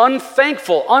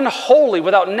 unthankful, unholy,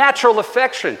 without natural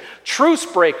affection, truce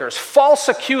breakers, false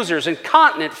accusers,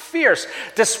 incontinent, fierce,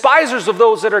 despisers of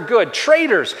those that are good,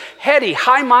 traitors, heady,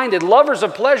 high-minded, lovers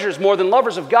of pleasures more than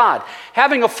lovers of God,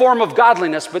 having a form of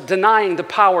godliness but denying the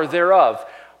power thereof.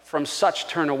 From such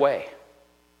turn away.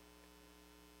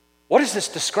 What is this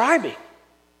describing?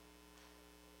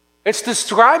 It's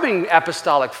describing,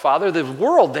 apostolic father, the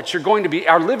world that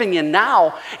are living in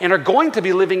now and are going to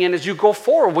be living in as you go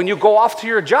forward. When you go off to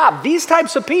your job, these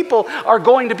types of people are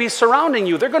going to be surrounding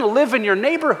you. They're going to live in your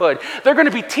neighborhood. They're going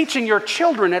to be teaching your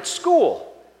children at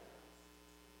school.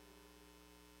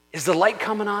 Is the light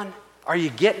coming on? Are you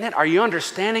getting it? Are you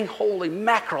understanding? Holy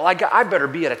mackerel, I better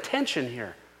be at attention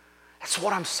here. That's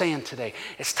what I'm saying today.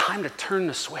 It's time to turn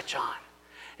the switch on.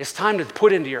 It's time to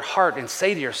put into your heart and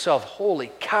say to yourself,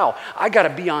 holy cow, I got to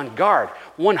be on guard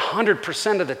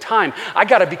 100% of the time. I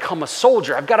got to become a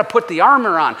soldier. I've got to put the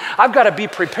armor on. I've got to be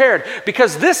prepared,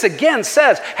 because this again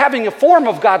says having a form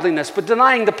of godliness but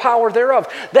denying the power thereof.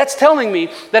 That's telling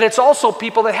me that it's also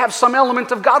people that have some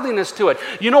element of godliness to it.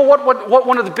 You know what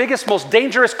one of the biggest, most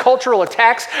dangerous cultural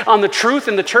attacks on the truth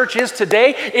in the church is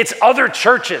today? It's other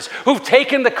churches who've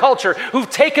taken the culture,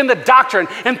 who've taken the doctrine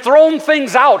and thrown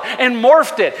things out and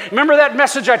morphed it. Remember that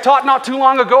message I taught not too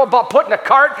long ago about putting a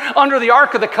cart under the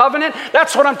Ark of the Covenant?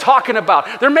 That's what I'm talking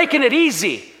about. They're making it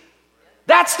easy.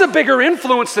 That's the bigger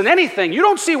influence than anything. You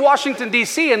don't see Washington,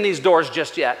 D.C. in these doors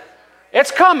just yet.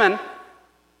 It's coming.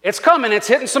 It's coming. It's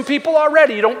hitting some people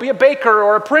already. You don't be a baker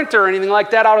or a printer or anything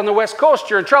like that out on the West Coast,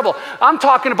 you're in trouble. I'm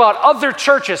talking about other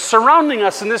churches surrounding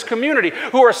us in this community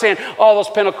who are saying, oh, those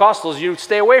Pentecostals, you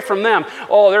stay away from them.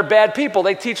 Oh, they're bad people.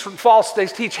 They teach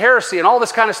heresy and all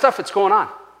this kind of stuff that's going on.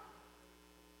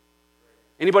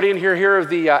 Anybody in here hear of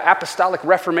the Apostolic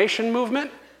Reformation movement?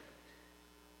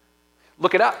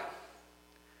 Look it up.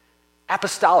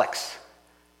 Apostolics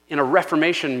in a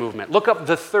Reformation movement. Look up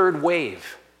the third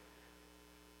wave.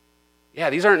 Yeah,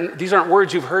 these aren't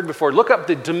words you've heard before. Look up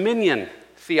the dominion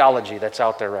theology that's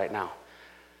out there right now.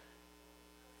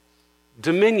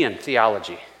 Dominion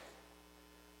theology.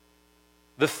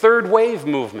 The third wave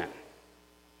movement.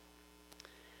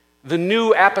 The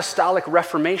new Apostolic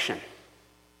Reformation.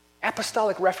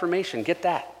 Apostolic Reformation, get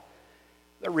that.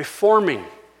 They're reforming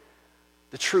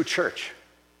the true church.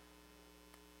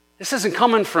 This isn't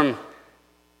coming from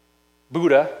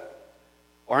Buddha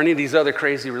or any of these other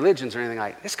crazy religions or anything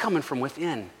like that. It's coming from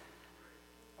within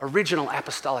original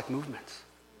apostolic movements.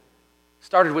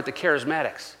 Started with the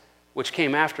Charismatics, which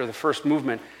came after the first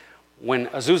movement when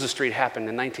Azusa Street happened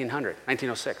in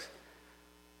 1906.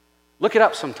 Look it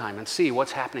up sometime and see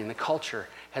what's happening. The culture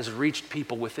has reached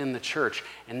people within the church,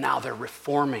 and now they're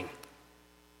reforming.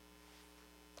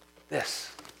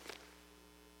 this.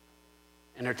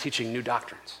 And they're teaching new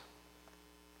doctrines.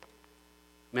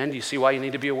 Men, do you see why you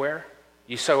need to be aware?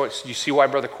 You see why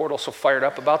Brother Cordle's so fired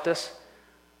up about this?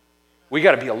 We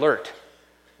got to be alert.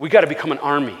 We got to become an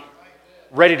army,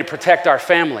 ready to protect our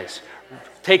families.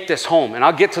 Take this home. And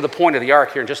I'll get to the point of the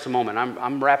ark here in just a moment.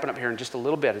 I'm wrapping up here in just a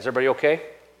little bit. Is everybody okay?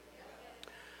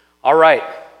 All right.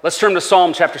 Let's turn to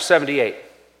Psalm chapter 78.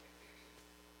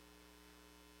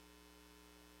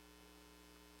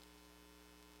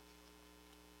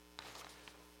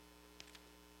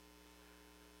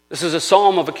 This is a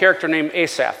psalm of a character named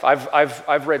Asaph.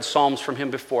 I've read psalms from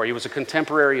him before. He was a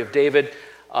contemporary of David,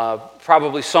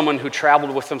 probably someone who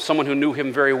traveled with him, someone who knew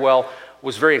him very well,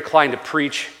 was very inclined to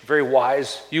preach, very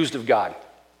wise, used of God.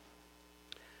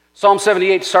 Psalm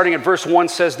 78, starting at verse 1,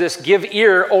 says this: "Give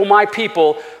ear, O my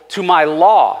people, to my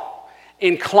law.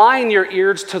 Incline your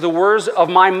ears to the words of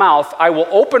my mouth. I will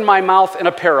open my mouth in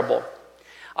a parable.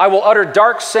 I will utter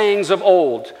dark sayings of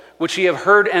old, which ye have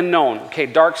heard and known." Okay,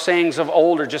 dark sayings of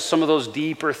old are just some of those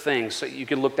deeper things. So you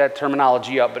can look that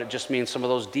terminology up, but it just means some of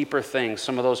those deeper things,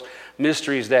 some of those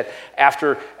mysteries that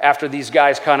after these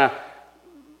guys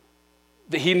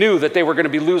he knew that they were going to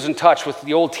be losing touch with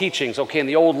the old teachings, okay, and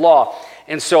the old law.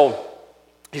 And so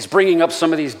he's bringing up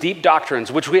some of these deep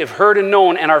doctrines, which we have heard and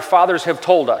known, and our fathers have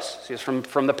told us. See, it's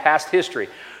from the past history.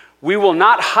 We will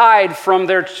not hide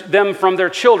them from their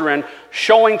children,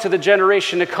 showing to the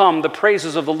generation to come the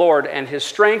praises of the Lord and his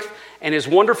strength and his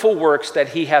wonderful works that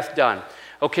he hath done.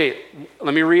 Okay,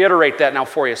 let me reiterate that now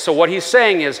for you. So what he's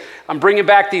saying is, I'm bringing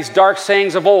back these dark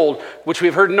sayings of old, which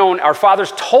we've heard and known. Our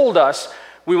fathers told us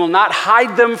we will not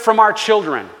hide them from our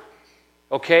children.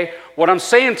 Okay? What I'm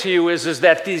saying to you is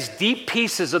that these deep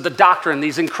pieces of the doctrine,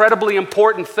 these incredibly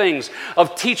important things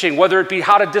of teaching, whether it be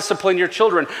how to discipline your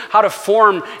children, how to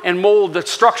form and mold the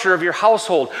structure of your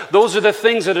household, those are the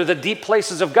things that are the deep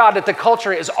places of God that the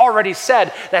culture has already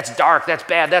said, that's dark, that's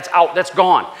bad, that's out, that's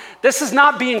gone. This is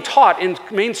not being taught in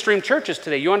mainstream churches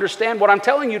today. You understand? What I'm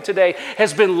telling you today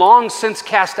has been long since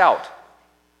cast out.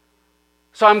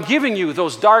 So I'm giving you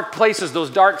those dark places, those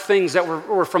dark things that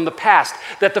were from the past,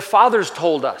 that the fathers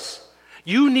told us.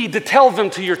 You need to tell them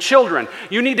to your children.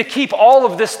 You need to keep all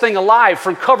of this thing alive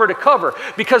from cover to cover,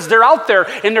 because they're out there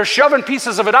and they're shoving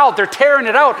pieces of it out. They're tearing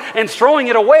it out and throwing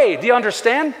it away. Do you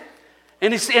understand?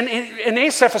 And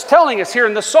Asaph is telling us here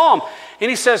in the psalm, and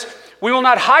he says, we will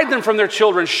not hide them from their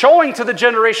children, showing to the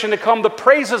generation to come the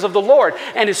praises of the Lord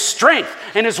and his strength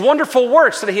and his wonderful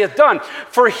works that he hath done.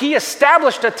 For he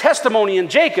established a testimony in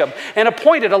Jacob and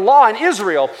appointed a law in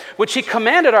Israel, which he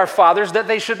commanded our fathers that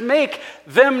they should make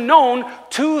them known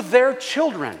to their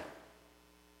children.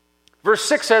 Verse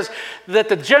 6 says that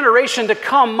the generation to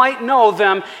come might know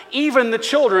them, even the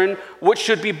children which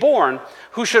should be born,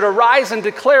 who should arise and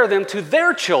declare them to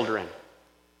their children.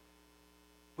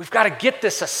 We've got to get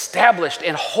this established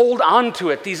and hold on to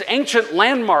it, these ancient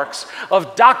landmarks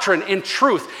of doctrine and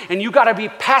truth, and you got to be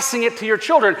passing it to your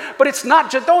children. But it's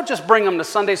not just, don't just bring them to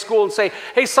Sunday school and say,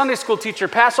 hey, Sunday school teacher,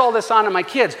 pass all this on to my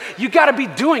kids. You got to be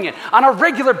doing it on a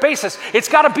regular basis. It's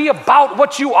got to be about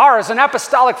what you are as an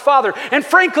apostolic father, and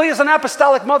frankly, as an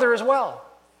apostolic mother as well.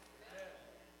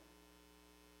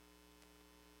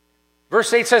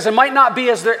 Verse 8 says, and might not be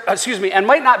as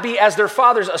their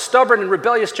fathers, a stubborn and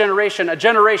rebellious generation, a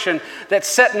generation that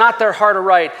set not their heart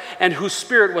aright, and whose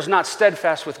spirit was not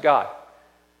steadfast with God.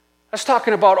 That's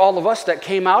talking about all of us that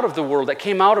came out of the world, that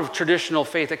came out of traditional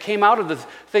faith, that came out of the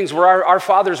things where our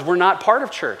fathers were not part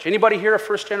of church. Anybody here a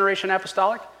first generation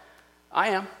apostolic?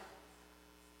 I am.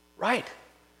 Right.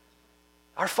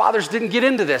 Our fathers didn't get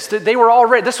into this.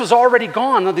 This was already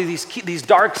gone. These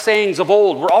dark sayings of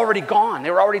old were already gone.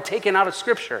 They were already taken out of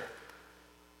Scripture.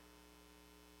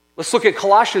 Let's look at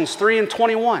Colossians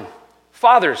 3:21.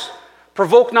 Fathers,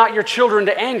 provoke not your children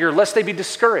to anger, lest they be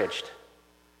discouraged.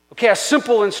 Okay, a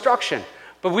simple instruction.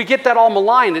 But we get that all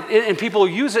maligned, and people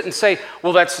use it and say,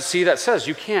 well, that says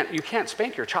you can't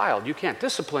spank your child. You can't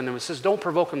discipline them. It says don't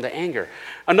provoke them to anger.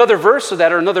 Another verse of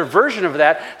that, or another version of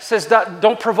that, says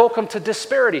don't provoke them to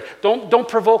disparity. Don't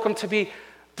provoke them to be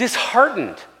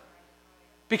disheartened.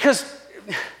 Because,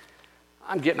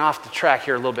 I'm getting off the track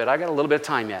here a little bit. I got a little bit of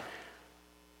time yet.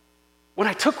 When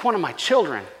I took one of my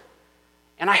children,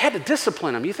 and I had to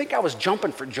discipline them, you think I was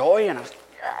jumping for joy, and I was,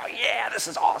 oh yeah, this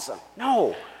is awesome.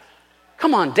 No.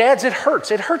 Come on, dads, it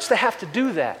hurts. It hurts to have to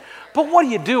do that. But what do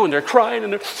you do when they're crying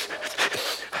and you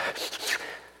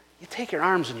take your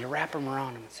arms and you wrap them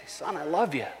around them and say, son, I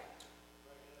love you.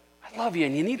 I love you,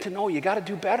 and you need to know you got to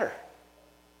do better,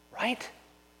 right?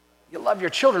 You love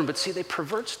your children, but see, they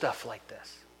pervert stuff like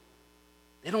this.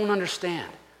 They don't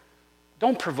understand.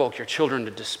 Don't provoke your children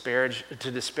to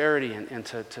disparity and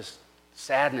to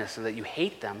sadness, and that you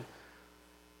hate them.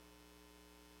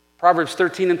 Proverbs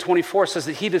 13:24 says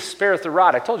that he that spareth the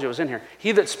rod, I told you it was in here,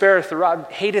 he that spareth the rod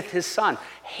hateth his son.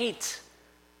 Hates.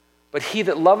 But he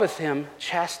that loveth him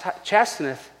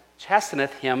chasteneth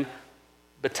him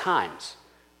betimes.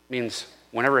 Means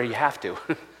whenever you have to.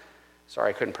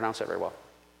 Sorry, I couldn't pronounce that very well.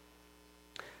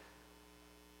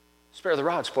 Spare the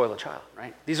rod, spoil the child,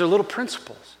 right? These are little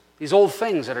principles. These old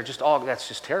things that are just that's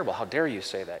just terrible. How dare you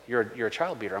say that? You're a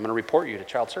child beater. I'm going to report you to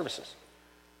child services.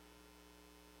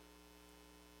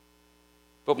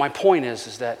 But my point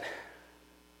is that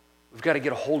we've got to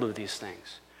get a hold of these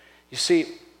things. You see,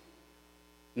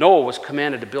 Noah was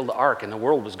commanded to build the ark, and the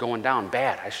world was going down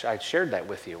bad. I shared that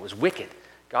with you. It was wicked.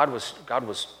 God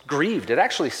was grieved. It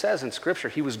actually says in Scripture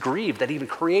he was grieved that he even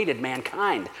created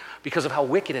mankind because of how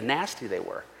wicked and nasty they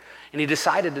were. And he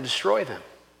decided to destroy them.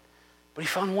 But he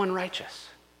found one righteous.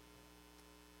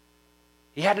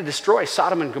 He had to destroy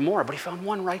Sodom and Gomorrah, but he found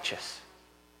one righteous.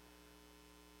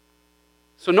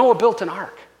 So Noah built an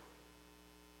ark.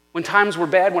 When times were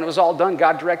bad, when it was all done,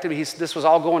 God directed him. This was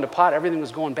all going to pot. Everything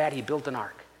was going bad. He built an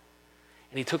ark.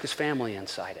 And he took his family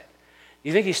inside it.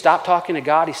 You think he stopped talking to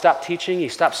God? He stopped teaching? He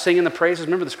stopped singing the praises?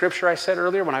 Remember the scripture I said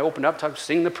earlier when I opened up,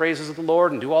 sing the praises of the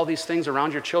Lord and do all these things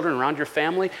around your children, around your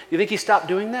family? You think he stopped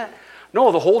doing that?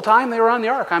 No, the whole time they were on the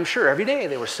ark, I'm sure. Every day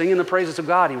they were singing the praises of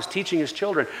God. He was teaching his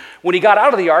children. When he got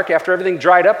out of the ark, after everything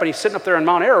dried up and he's sitting up there on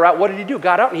Mount Ararat, what did he do?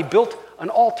 Got out and he built an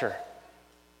altar.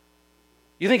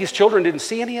 You think his children didn't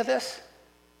see any of this?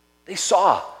 They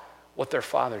saw what their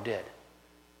father did.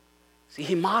 See,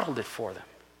 he modeled it for them.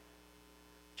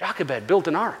 Jochebed built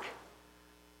an ark,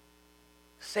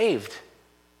 saved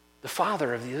the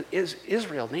father of the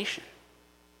Israel nation.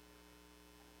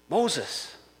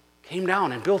 Moses came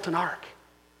down and built an ark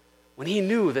when he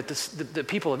knew that the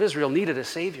people of Israel needed a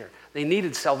Savior. They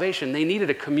needed salvation. They needed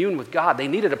a commune with God. They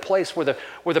needed a place where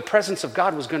the presence of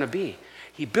God was going to be.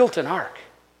 He built an ark.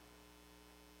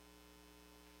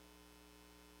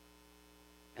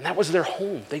 And that was their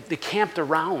home. They camped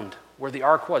around where the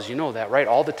ark was. You know that, right?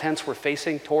 All the tents were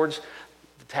facing towards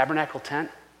the tabernacle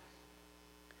tent.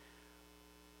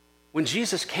 When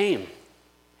Jesus came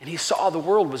and he saw the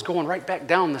world was going right back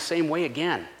down the same way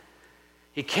again,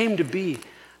 he came to be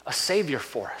a Savior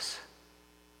for us.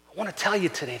 I want to tell you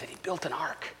today that he built an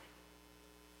ark.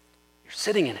 You're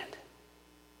sitting in it.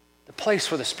 The place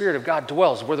where the Spirit of God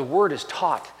dwells, where the Word is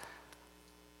taught,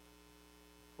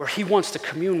 where he wants to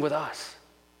commune with us.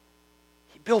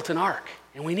 He built an ark.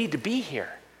 And we need to be here.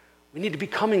 We need to be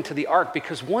coming to the ark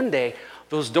because one day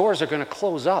those doors are going to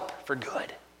close up for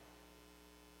good.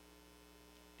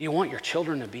 Do you want your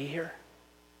children to be here?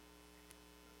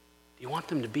 Do you want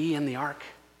them to be in the ark?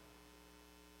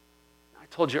 I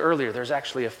told you earlier there's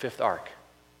actually a fifth ark.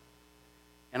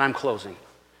 And I'm closing.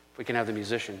 If we can have the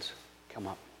musicians come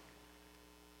up.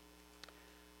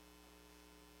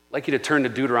 I'd like you to turn to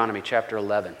Deuteronomy chapter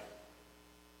 11.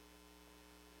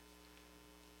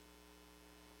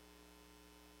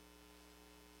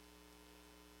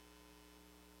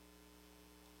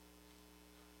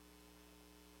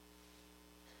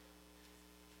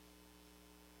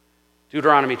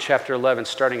 Deuteronomy chapter 11,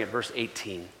 starting at verse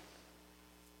 18.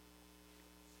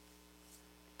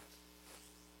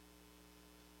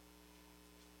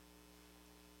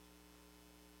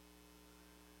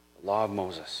 The law of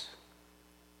Moses.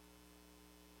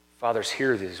 Fathers,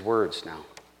 hear these words now.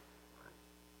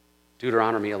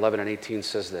 Deuteronomy 11 and 18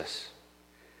 says this.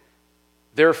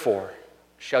 Therefore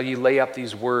shall ye lay up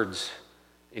these words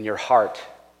in your heart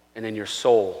and in your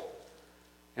soul,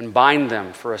 and bind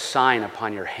them for a sign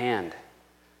upon your hand,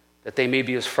 that they may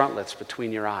be as frontlets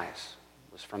between your eyes.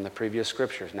 It was from the previous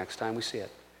scriptures, next time we see it.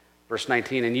 Verse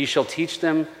 19, and ye shall teach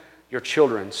them your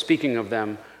children, speaking of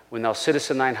them when thou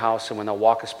sittest in thine house, and when thou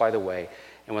walkest by the way,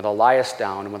 and when thou liest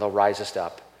down, and when thou risest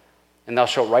up. And thou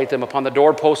shalt write them upon the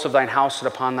doorposts of thine house and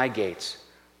upon thy gates,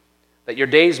 that your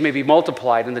days may be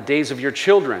multiplied in the days of your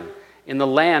children, in the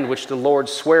land which the Lord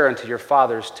sware unto your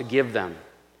fathers to give them,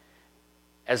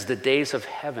 as the days of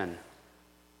heaven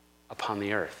upon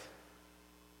the earth.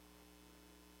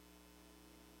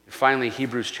 And finally,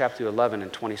 Hebrews chapter 11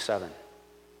 and 27.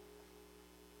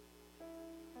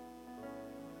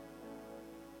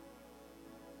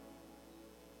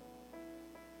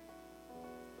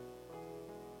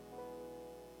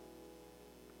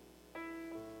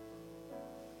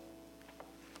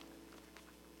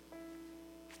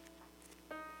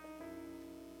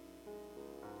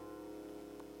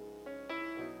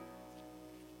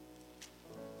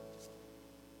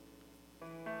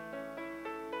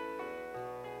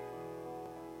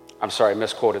 I'm sorry, I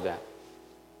misquoted that.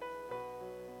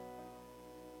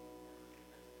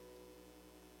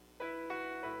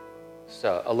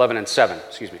 11 and 7,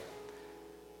 excuse me.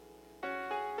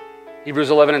 Hebrews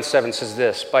 11 and 7 says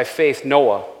this, by faith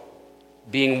Noah,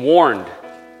 being warned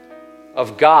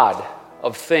of God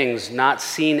of things not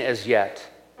seen as yet,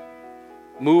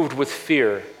 moved with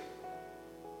fear,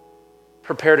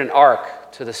 prepared an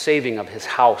ark to the saving of his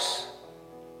house,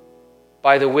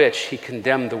 by the which he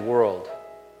condemned the world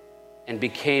and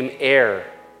became heir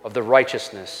of the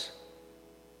righteousness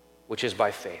which is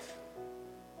by faith.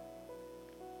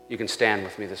 You can stand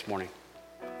with me this morning.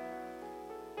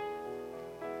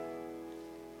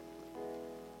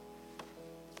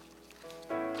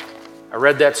 I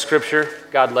read that scripture.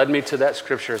 God led me to that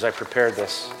scripture as I prepared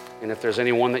this. And if there's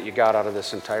any one that you got out of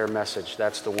this entire message,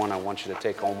 that's the one I want you to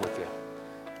take home with you.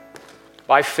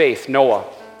 By faith, Noah,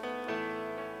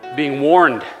 being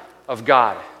warned of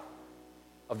God,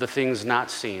 of the things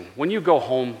not seen. When you go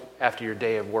home after your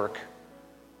day of work,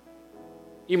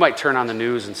 you might turn on the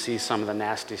news and see some of the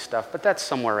nasty stuff, but that's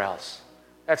somewhere else.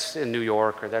 That's in New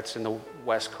York, or that's in the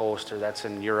West Coast, or that's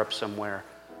in Europe somewhere.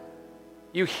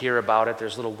 You hear about it,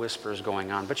 there's little whispers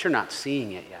going on, but you're not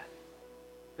seeing it yet.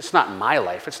 It's not in my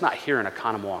life. It's not here in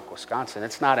Oconomowoc, Wisconsin.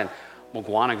 It's not in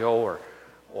Mugwanago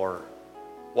or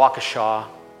Waukesha.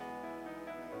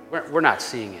 We're not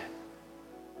seeing it.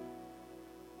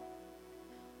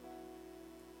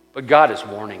 But God is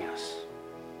warning us.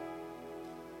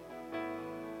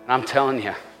 And I'm telling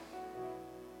you,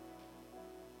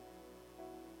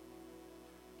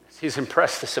 He's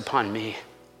impressed this upon me.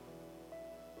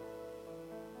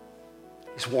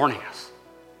 He's warning us.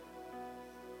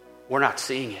 We're not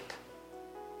seeing it,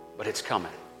 but it's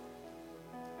coming.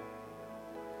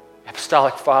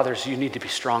 Apostolic fathers, you need to be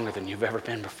stronger than you've ever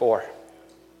been before.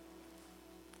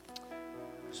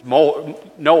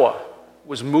 Noah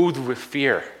was moved with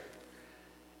fear,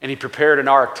 and he prepared an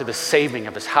ark to the saving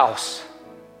of his house,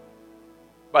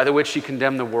 by the which he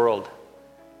condemned the world,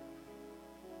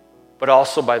 but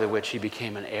also by the which he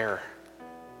became an heir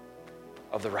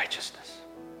of the righteousness.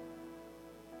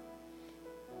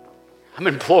 I'm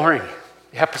imploring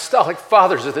the apostolic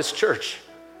fathers of this church,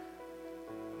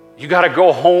 you got to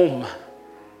go home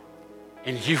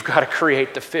and you've got to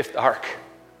create the fifth ark.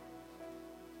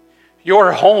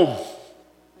 Your home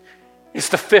is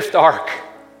the fifth ark.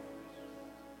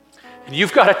 And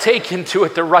you've got to take into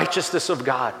it the righteousness of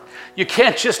God. You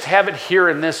can't just have it here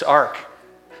in this ark.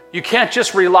 You can't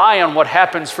just rely on what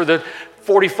happens for the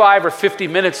 45 or 50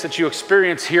 minutes that you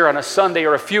experience here on a Sunday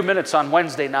or a few minutes on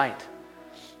Wednesday night.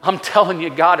 I'm telling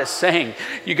you, God is saying,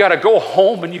 you got to go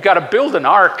home and you got to build an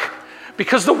ark,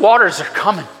 because the waters are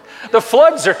coming. The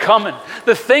floods are coming.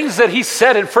 The things that he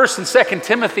said in 1 and 2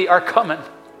 Timothy are coming.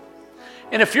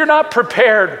 And if you're not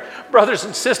prepared, brothers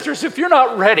and sisters, if you're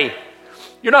not ready,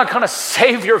 you're not going to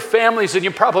save your families, and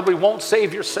you probably won't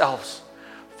save yourselves.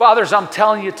 Fathers, I'm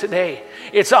telling you today,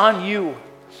 it's on you.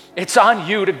 It's on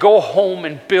you to go home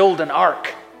and build an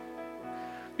ark.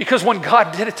 Because when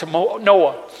God did it to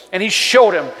Noah, and he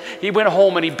showed him, he went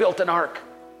home and he built an ark.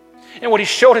 And when he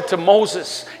showed it to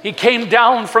Moses, he came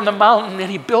down from the mountain and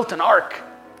he built an ark.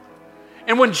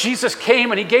 And when Jesus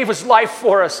came and he gave his life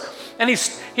for us, and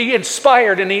he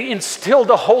inspired and he instilled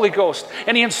the Holy Ghost,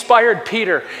 and he inspired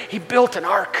Peter, he built an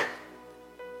ark.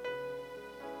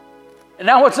 And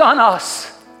now it's on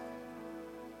us.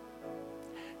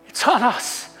 It's on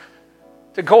us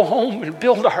to go home and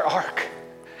build our ark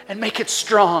and make it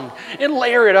strong and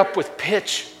layer it up with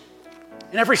pitch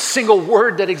and every single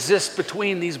word that exists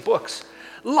between these books.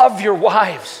 Love your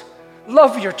wives.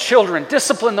 Love your children.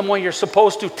 Discipline them when you're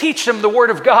supposed to. Teach them the Word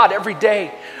of God every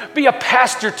day. Be a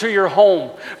pastor to your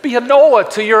home. Be a Noah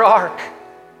to your ark.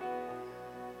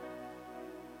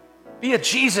 Be a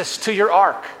Jesus to your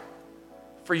ark,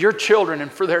 for your children and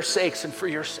for their sakes and for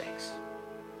your sakes.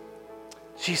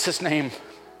 In Jesus' name.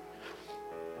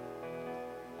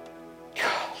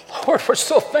 Lord, we're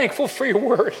so thankful for your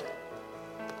word.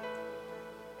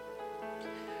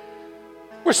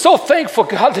 We're so thankful,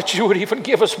 God, that you would even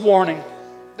give us warning,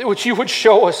 that you would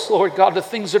show us, Lord God, the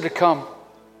things that are to come.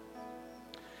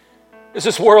 As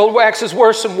this world waxes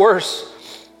worse and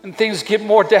worse and things get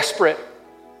more desperate,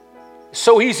 it's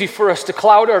so easy for us to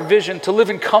cloud our vision, to live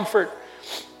in comfort.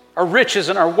 Our riches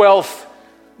and our wealth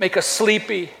make us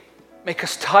sleepy, make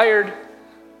us tired,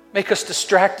 make us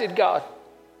distracted, God.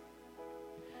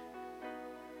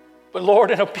 But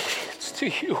Lord, in obedience to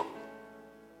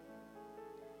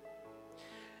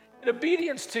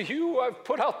you, I've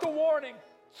put out the warning.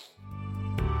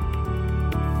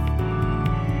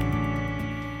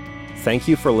 Thank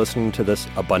you for listening to this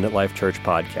Abundant Life Church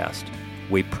podcast.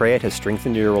 We pray it has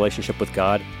strengthened your relationship with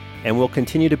God and will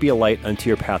continue to be a light unto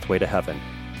your pathway to heaven.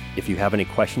 If you have any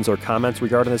questions or comments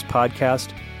regarding this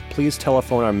podcast, please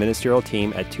telephone our ministerial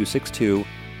team at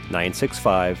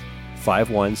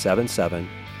 262-965-5177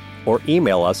 or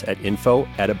email us at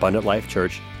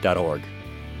info@abundantlifechurch.org.